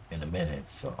gone in a minute,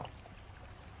 so.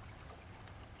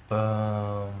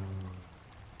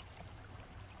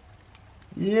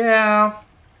 Yeah.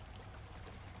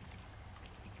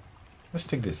 Let's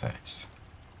take this ice.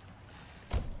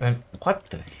 And what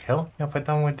the hell have I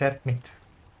done with that meat?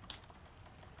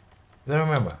 I don't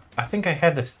remember. I think I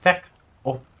had a stack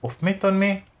of meat on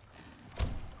me.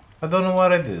 I don't know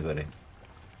what I did with it.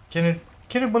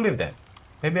 Can you believe that?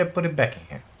 Maybe I put it back in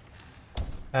here.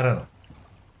 I don't know.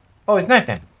 Oh, it's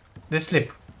nighttime. Let's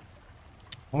sleep.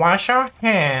 Wash our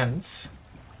hands.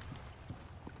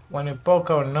 When we poke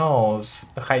our nose,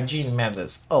 the hygiene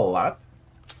matters a lot.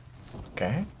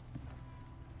 Okay.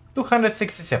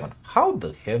 267. How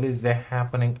the hell is that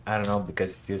happening? I don't know,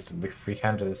 because it used to be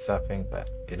 300 or something, but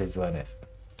it is what it is.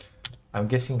 I'm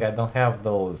guessing I don't have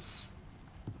those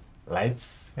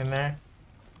lights in there.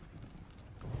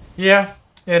 Yeah,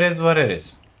 it is what it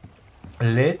is.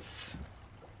 Let's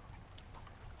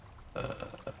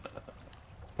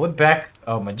put back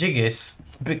our majiggies,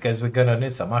 because we're gonna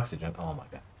need some oxygen. Oh my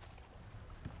god.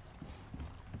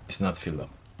 It's not filled up.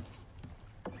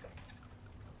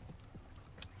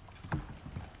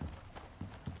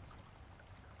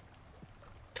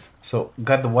 So,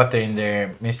 got the water in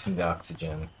there, missing the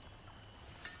oxygen.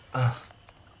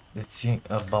 Let's see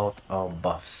about our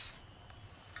buffs.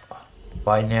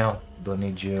 By now, don't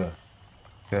need you.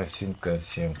 Calcium.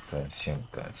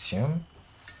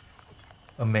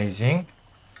 Amazing.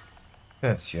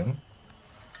 Calcium.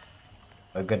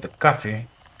 I got the coffee.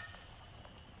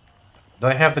 Do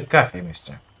I have the coffee,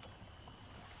 mister?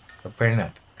 Apparently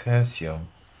not. Calcium.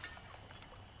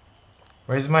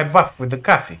 Where's my buff with the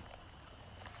coffee?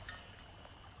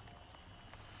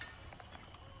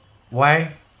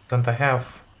 Why don't I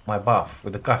have my buff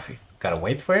with the coffee? Gotta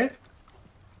wait for it?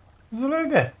 Is it like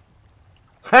that?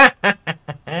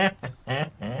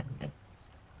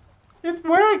 It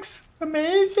works!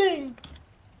 Amazing!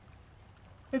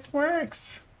 It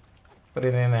works. Put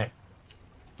it in there.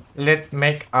 Let's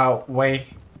make our way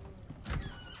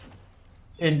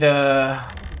in the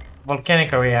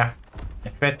volcanic area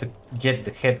and try to get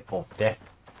the head of that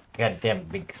goddamn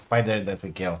big spider that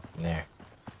we killed there.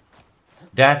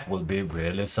 That will be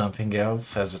really something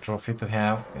else as a trophy to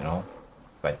have, you know.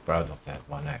 Quite proud of that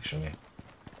one, actually.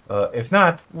 If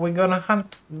not, we're gonna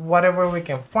hunt whatever we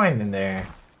can find in there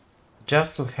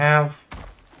just to have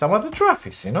some of the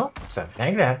trophies, you know? Something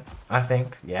like that, I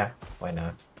think. Yeah, why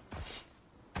not?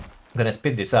 I'm gonna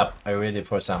speed this up. Are you ready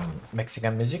for some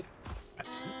Mexican music? I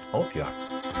hope you are.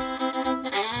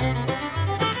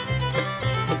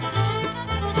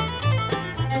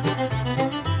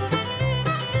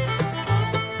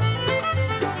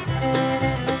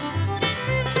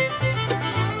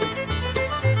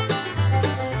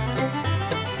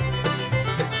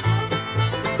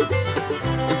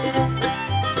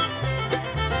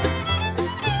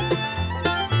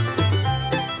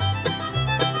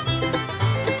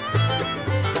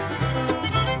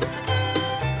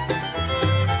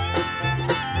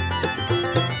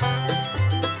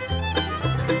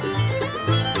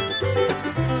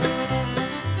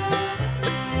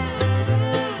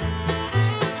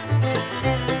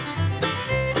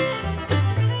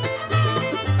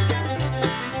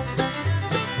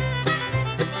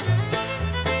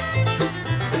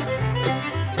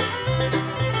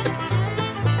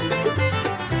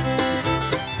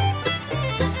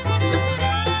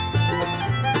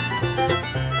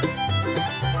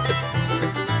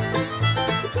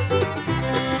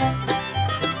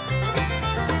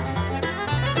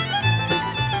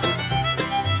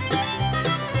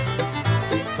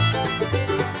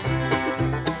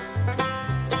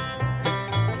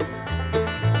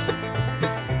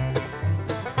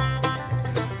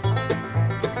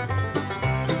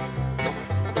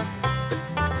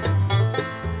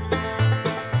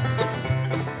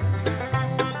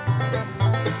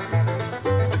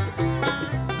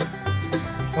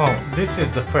 this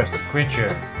is the first creature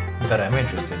that I'm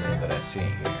interested in that I see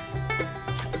here.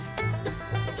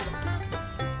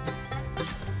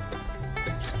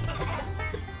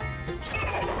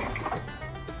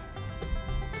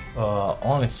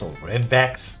 Only so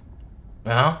redbacks,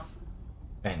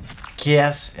 and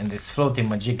chaos, and this floating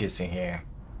magicus in here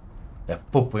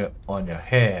that poop on your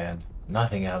head.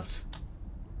 Nothing else.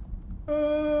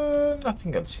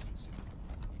 Nothing else.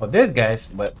 But this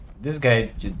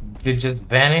guy, they just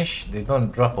vanish. They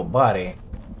don't drop a body.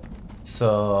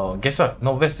 So guess what?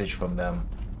 No vestige from them.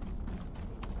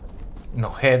 No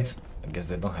heads. I guess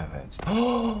they don't have heads.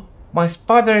 Oh, my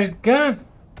spider is gone.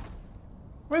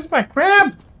 Where's my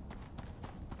crab?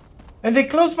 And they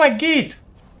closed my gate.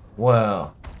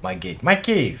 Well, my gate, my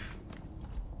cave.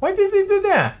 Why did they do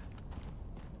that?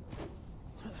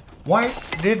 Why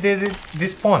did they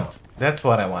despawn? That's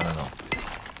what I want to know.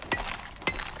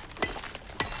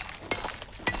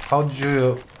 How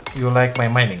do you like my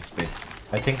mining speed?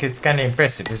 I think it's kind of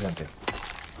impressive, isn't it?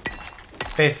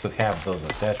 Pays to have those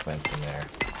attachments in there.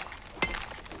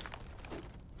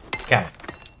 Come on.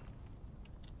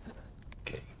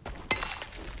 Okay.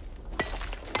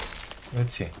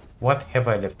 Let's see. What have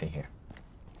I left in here?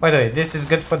 By the way, this is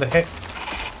good for the head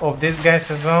of these guys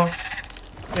as well.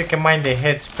 They can mine their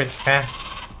heads pretty fast.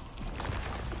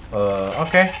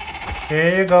 Okay.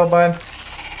 Here you go, bud.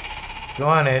 You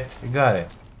want it. You got it.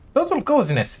 Total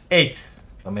coziness, 8.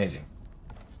 Amazing.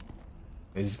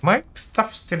 Is my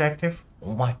stuff still active?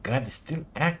 Oh my god, it's still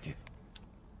active.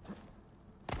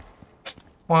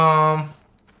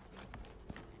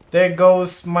 There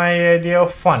goes my idea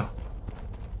of fun.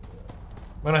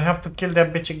 I'm gonna have to kill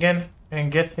that bitch again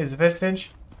and get his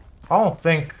vestige. I don't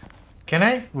think... Can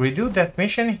I redo that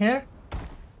mission here?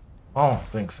 I don't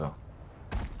think so.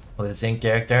 With the same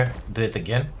character, do it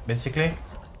again, basically?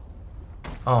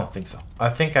 I don't think so. I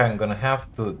think I'm gonna have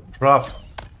to drop...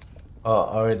 Oh,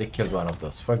 I already killed one of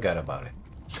those. Forgot about it.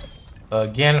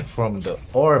 Again from the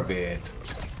orbit.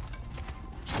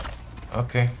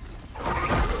 Okay.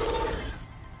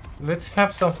 Let's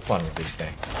have some fun with this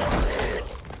guy.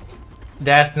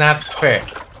 That's not fair.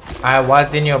 I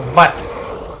was in your butt.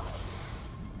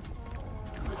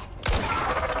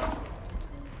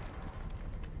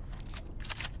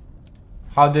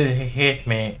 How did he hit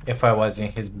me if I was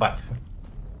in his butt?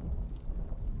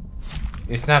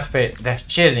 It's not fair. That's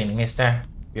cheating, mister.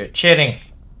 You're cheating.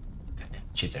 Goddamn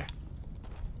cheater.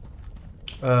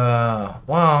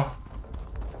 Well.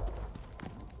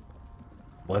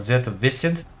 Was that a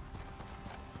visit?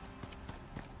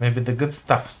 Maybe the good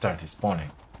stuff started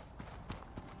spawning.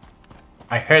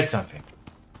 I heard something.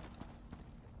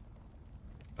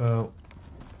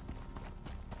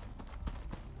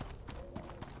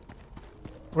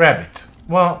 Rabbit.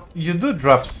 Well, you do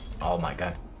drops. Oh my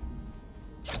god.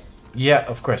 Yeah,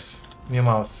 of course. New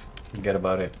mouse. Forget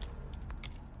about it.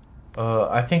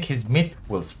 I think his meat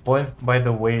will spoil by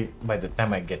the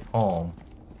time I get home.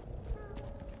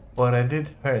 But I did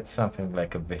heard something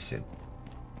like a visit.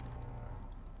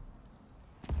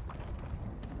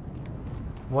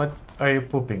 What are you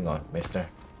pooping on, mister?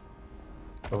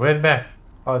 A redback?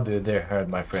 How do you dare hurt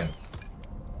my friend?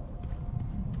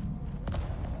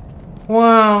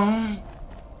 Well...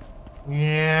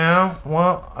 Yeah,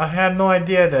 well, I had no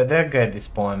idea that that guy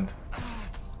despawned.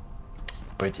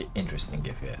 Pretty interesting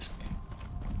if you ask me.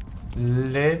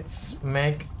 Let's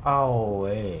make our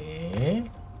way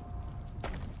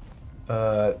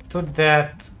to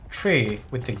that tree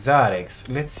with exotics.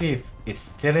 Let's see if it's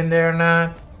still in there or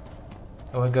not.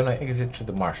 And we're gonna exit to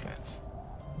the marshlands.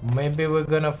 Maybe we're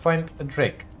gonna find a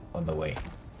drake on the way.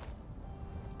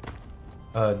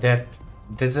 That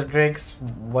desert drakes,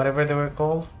 whatever they were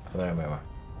called. I don't remember.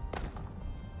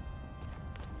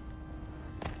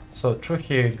 So through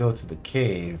here you go to the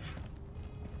cave.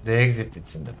 The exit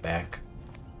is in the back.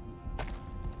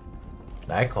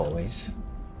 Like always.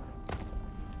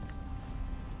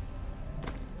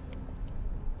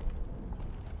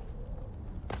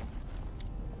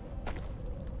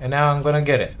 And now I'm gonna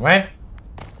get it, right?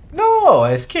 No,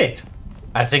 I escaped.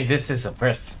 I think this is a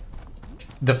first.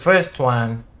 The first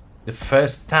one, the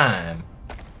first time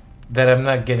that I'm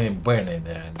not getting burned in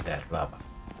there in that lava.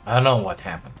 I don't know what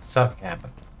happened. Something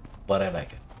happened. But I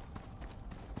like it.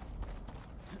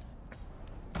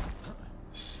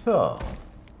 So,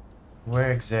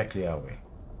 where exactly are we?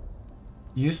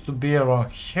 Used to be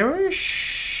around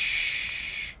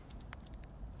here-ish?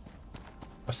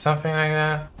 Or something like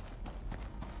that?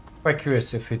 Quite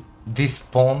curious if it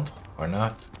despawned or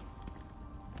not.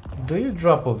 Do you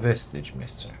drop a vestige,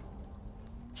 mister?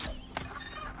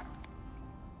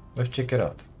 Let's check it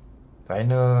out.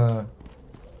 Kinda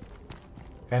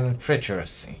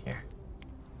treacherous in here.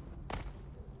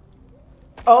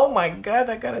 Oh my god,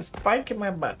 I got a spike in my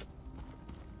butt.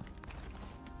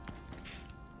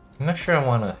 I'm not sure I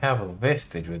want to have a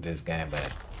vestige with this guy,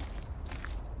 but...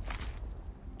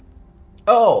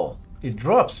 Oh! It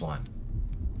drops one.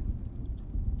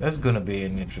 That's gonna be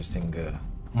an interesting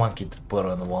monkey to put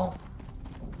on the wall.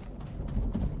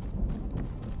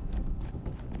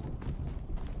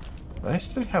 I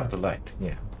still have the light.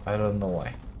 Yeah, I don't know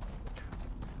why.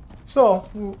 So,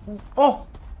 oh,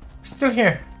 still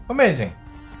here. Amazing.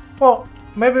 Well,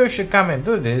 maybe we should come and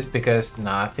do this because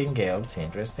nothing else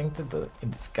interesting to do in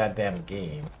this goddamn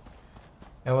game.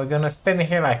 And we're gonna spend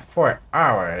here like 4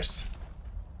 hours.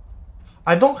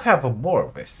 I don't have a boar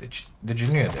vestige. Did you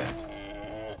know that?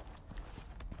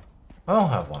 I don't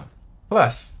have one.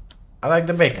 Plus, I like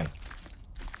the bacon.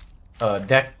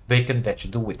 That bacon that you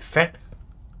do with fat.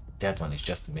 That one is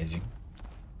just amazing.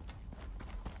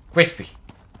 Crispy.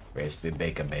 Crispy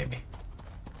bacon, baby.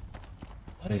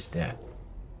 What is that?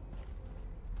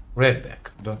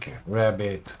 Redback. Don't care.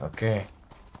 Rabbit. Okay.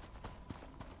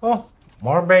 Oh,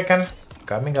 more bacon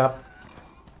coming up.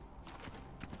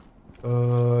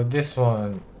 This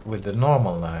one with the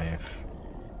normal knife.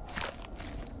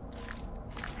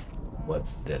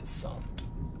 What's that sound?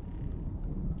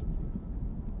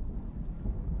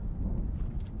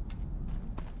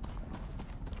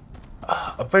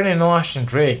 Apparently no Ocean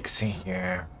Drakes in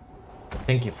here. I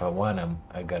think if I want them,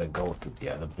 I gotta go to the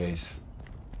other place.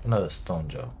 Another stone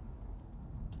jaw.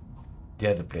 The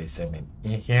other place, I mean,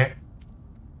 in here.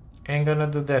 Ain't gonna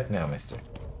do that now, mister.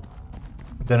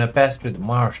 I'm gonna pass through the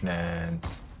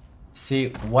marshlands. See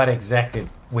what exactly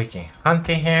we can hunt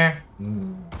in here.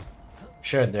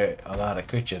 Sure, there are a lot of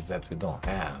creatures that we don't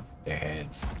have their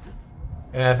heads.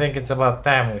 And I think it's about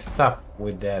time we stop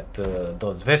with that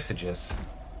those vestiges.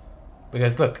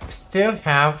 Because look, still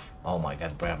have... Oh my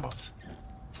god, brambles.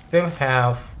 Still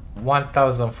have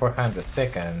 1,400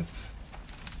 seconds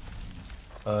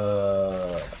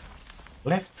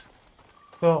left.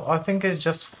 So I think it's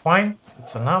just fine.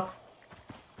 It's enough.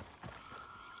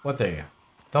 What are you?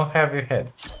 Don't have your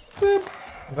head. Boop.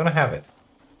 I'm gonna have it.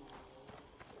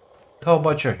 How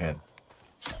about your head?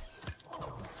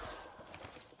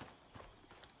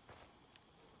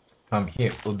 Come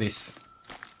here, Ubis.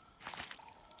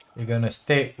 You're gonna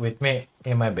stay with me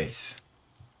in my base.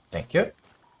 Thank you.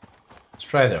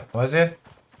 Strider, was it?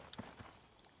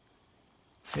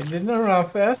 It didn't run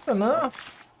fast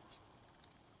enough.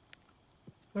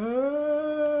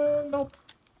 Nope.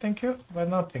 Thank you, but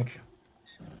no thank you.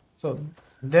 So,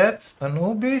 that's an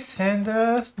Ubis and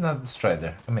not the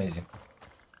Strider. Amazing.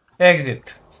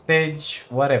 Exit. Stage,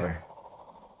 whatever.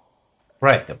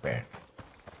 Right up there.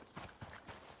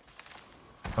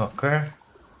 Okay.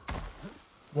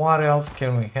 What else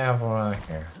can we have around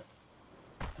here?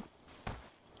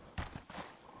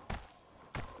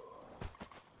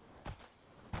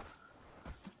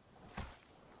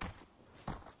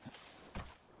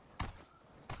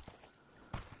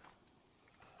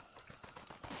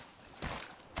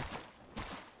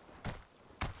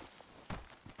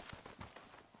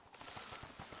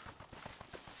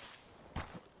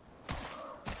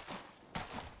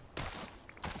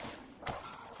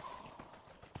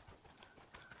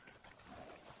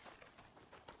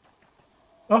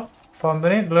 Oh, found the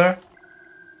needler.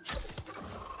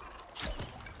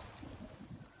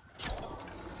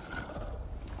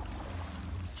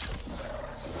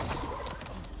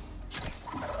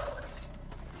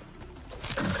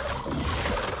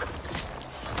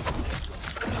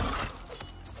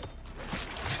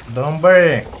 Don't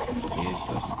worry.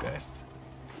 Jesus Christ.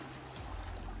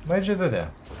 Why'd you do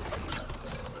that?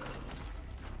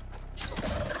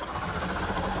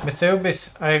 Mr.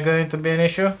 Ubis, are you going to be an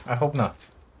issue? I hope not.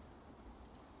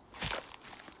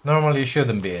 Normally it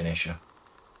shouldn't be an issue.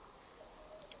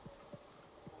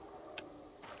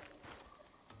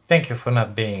 Thank you for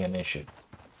not being an issue.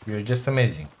 You're just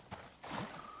amazing.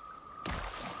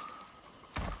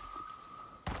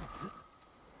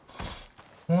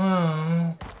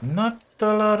 Well, not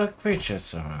a lot of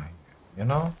creatures around here, you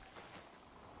know?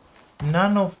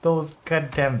 None of those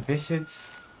goddamn visits.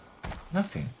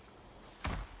 Nothing.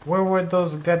 Where were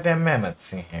those goddamn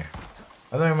mammoths in here?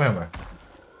 I don't remember.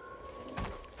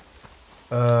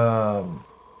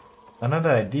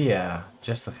 Another idea,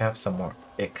 just to have some more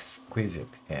exquisite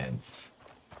heads,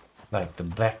 like the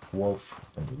black wolf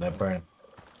and the leopard,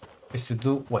 is to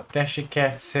do what Tashi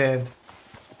Cat said,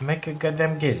 make a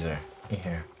goddamn geyser in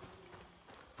here.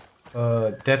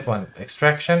 That one,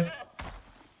 extraction.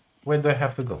 Where do I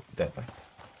have to go? That way.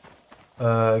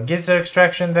 Geyser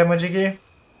extraction, Damojigi.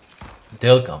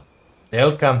 They'll come.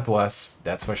 They'll come to us,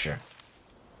 that's for sure.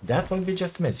 That will be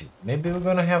just amazing. Maybe we're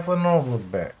gonna have a normal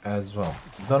bear as well.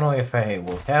 Don't know if I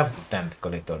will have the time to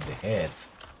collect all the heads,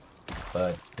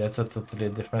 but that's a totally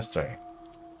different story.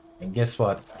 And guess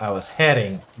what? I was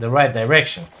heading the right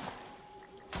direction.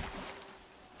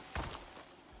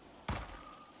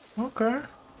 Okay.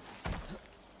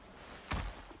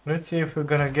 Let's see if we're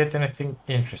gonna get anything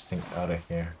interesting out of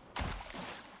here.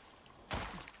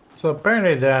 So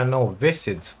apparently there are no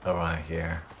visits around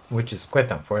here, which is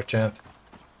quite unfortunate.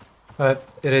 But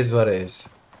it is what it is.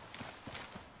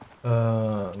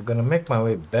 I'm gonna make my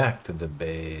way back to the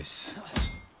base.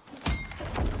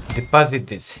 Deposit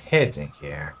these heads in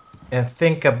here. And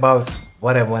think about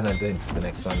what I wanna do into the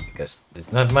next one, because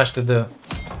there's not much to do.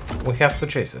 We have two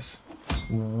choices.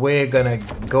 We're gonna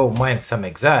go mine some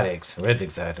exotics, red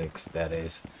exotics that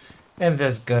is. And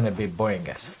that's gonna be boring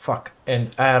as fuck.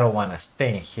 And I don't wanna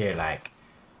stay in here like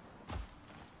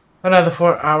another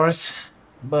 4 hours.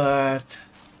 But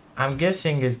I'm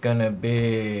guessing it's gonna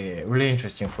be really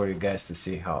interesting for you guys to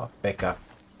see how I pick up.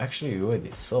 Actually, you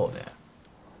already saw that.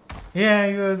 Yeah,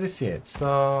 you already see it.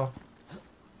 So,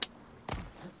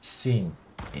 seeing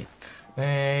it.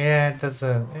 Yeah, it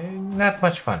doesn't. Not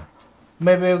much fun.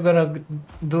 Maybe we're gonna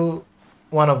do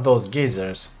one of those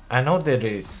geysers. I know there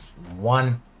is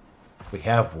one. We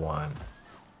have one.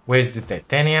 Where's the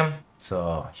titanium?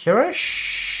 So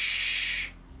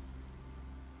here-ish.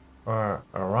 Or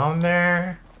around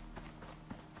there.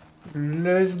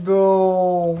 Let's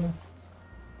go.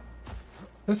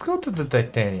 Let's go to the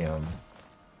titanium.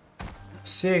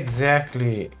 See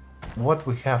exactly what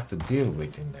we have to deal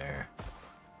with in there.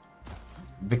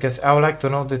 Because I would like to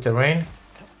know the terrain.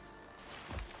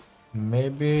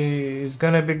 Maybe it's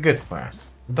gonna be good for us.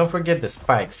 Don't forget the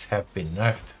spikes have been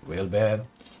nerfed real bad.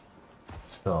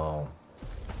 So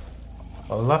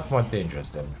a lot more dangerous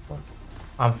than before.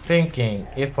 I'm thinking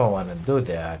if I wanna do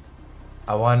that,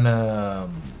 I wanna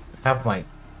have my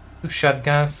 2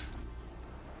 shotguns,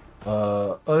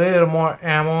 a little more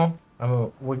ammo. I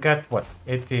mean, we got what,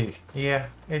 80, yeah,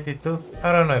 82.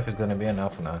 I don't know if it's gonna be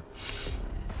enough or not.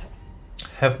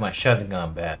 Have my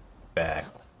shotgun back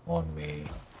on me,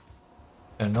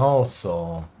 and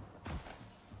also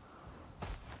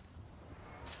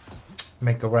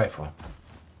make a rifle.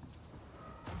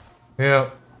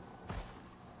 Yeah,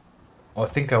 I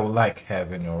think I would like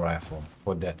having a rifle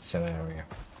for that scenario.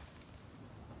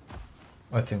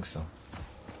 I think so.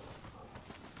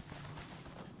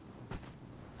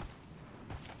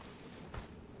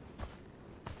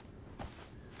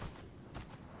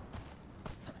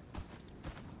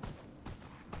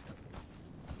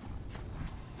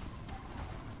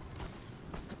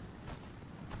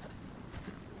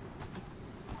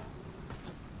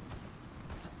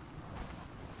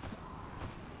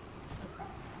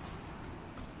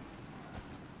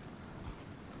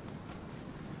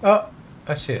 Oh,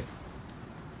 I see it.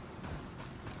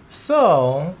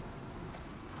 So,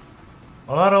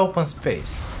 a lot of open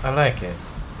space. I like it.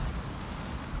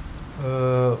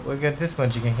 We got this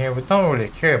magic in here. We don't really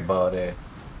care about it.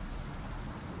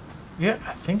 Yeah,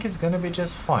 I think it's gonna be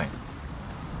just fine.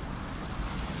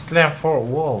 Slam 4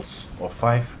 walls or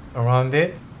 5 around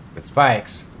it with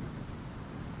spikes.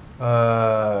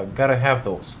 Gotta have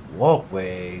those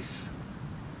walkways.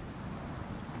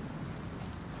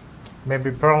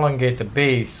 Maybe prolongate the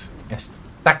base and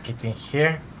stuck it in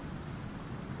here.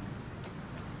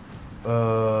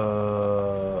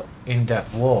 In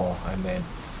that wall, I mean,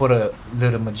 put a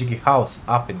little majiggy house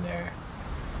up in there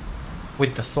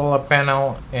with the solar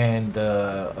panel and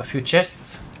a few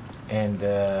chests and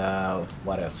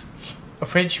what else? A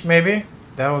fridge, maybe.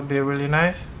 That would be really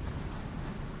nice.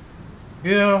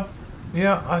 Yeah,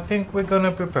 I think we're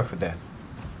gonna prepare for that.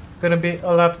 Gonna be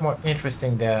a lot more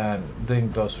interesting than doing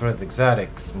those red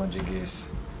exotics, majiggies.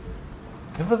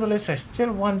 Nevertheless, I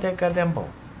still want that goddamn bow.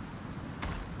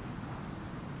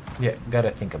 Yeah, gotta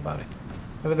think about it.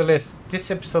 Nevertheless, this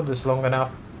episode is long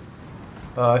enough.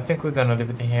 I think we're gonna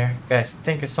leave it in here. Guys,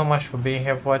 thank you so much for being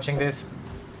here, for watching this.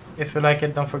 If you like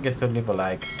it, don't forget to leave a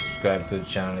like, subscribe to the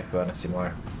channel if you wanna see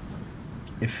more.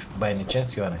 If by any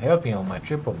chance you wanna help me on my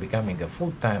trip of becoming a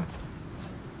full-time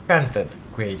content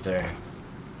creator,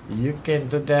 you can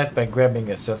do that by grabbing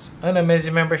yourself an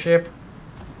amazing membership.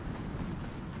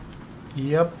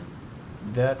 Yep,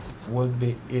 that will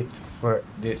be it for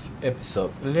this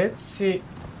episode. Let's see.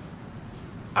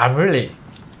 I'm really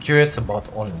curious about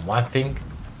only one thing.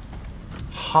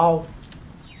 How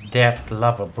that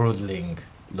lava broodling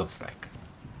looks like.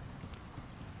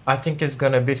 I think it's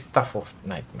gonna be stuff of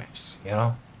nightmares, you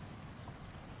know?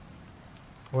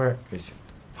 Where is it?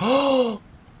 Oh!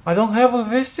 I don't have a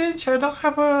vestige? I don't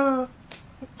have a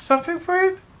something for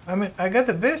it? I mean, I got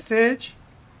the vestige.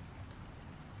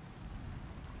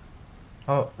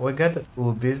 Oh, we got the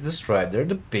Ubis, the Strider,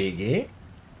 the Piggy,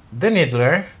 the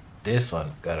Niddler. This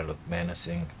one gotta look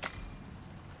menacing.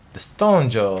 The Stone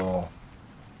Joe.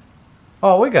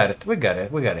 Oh, we got it. We got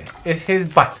it. We got it. It's his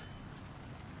butt.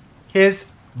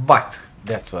 His butt.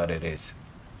 That's what it is.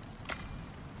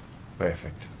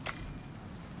 Perfect.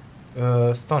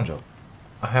 Stone Joe.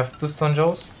 I have 2 Stone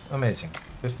Joes. Amazing.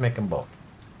 Let's make them both.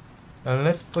 And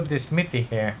let's put this Mitty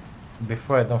here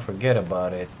before I don't forget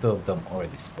about it. 2 of them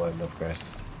already spoiled, of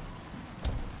course.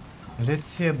 Let's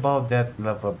see about that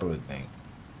lava brood thing.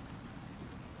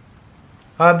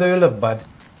 How do you look, bud?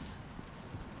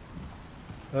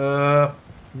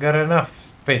 Got enough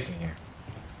space in here.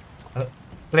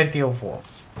 Plenty of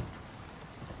walls.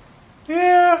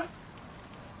 Yeah.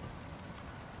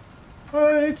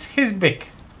 It's his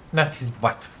beak, not his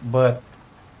butt, but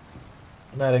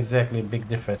not exactly a big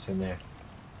difference in there.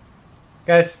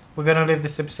 Guys, we're gonna leave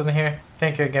this episode here.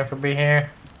 Thank you again for being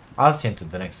here. I'll see you into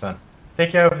the next one.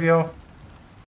 Take care of you.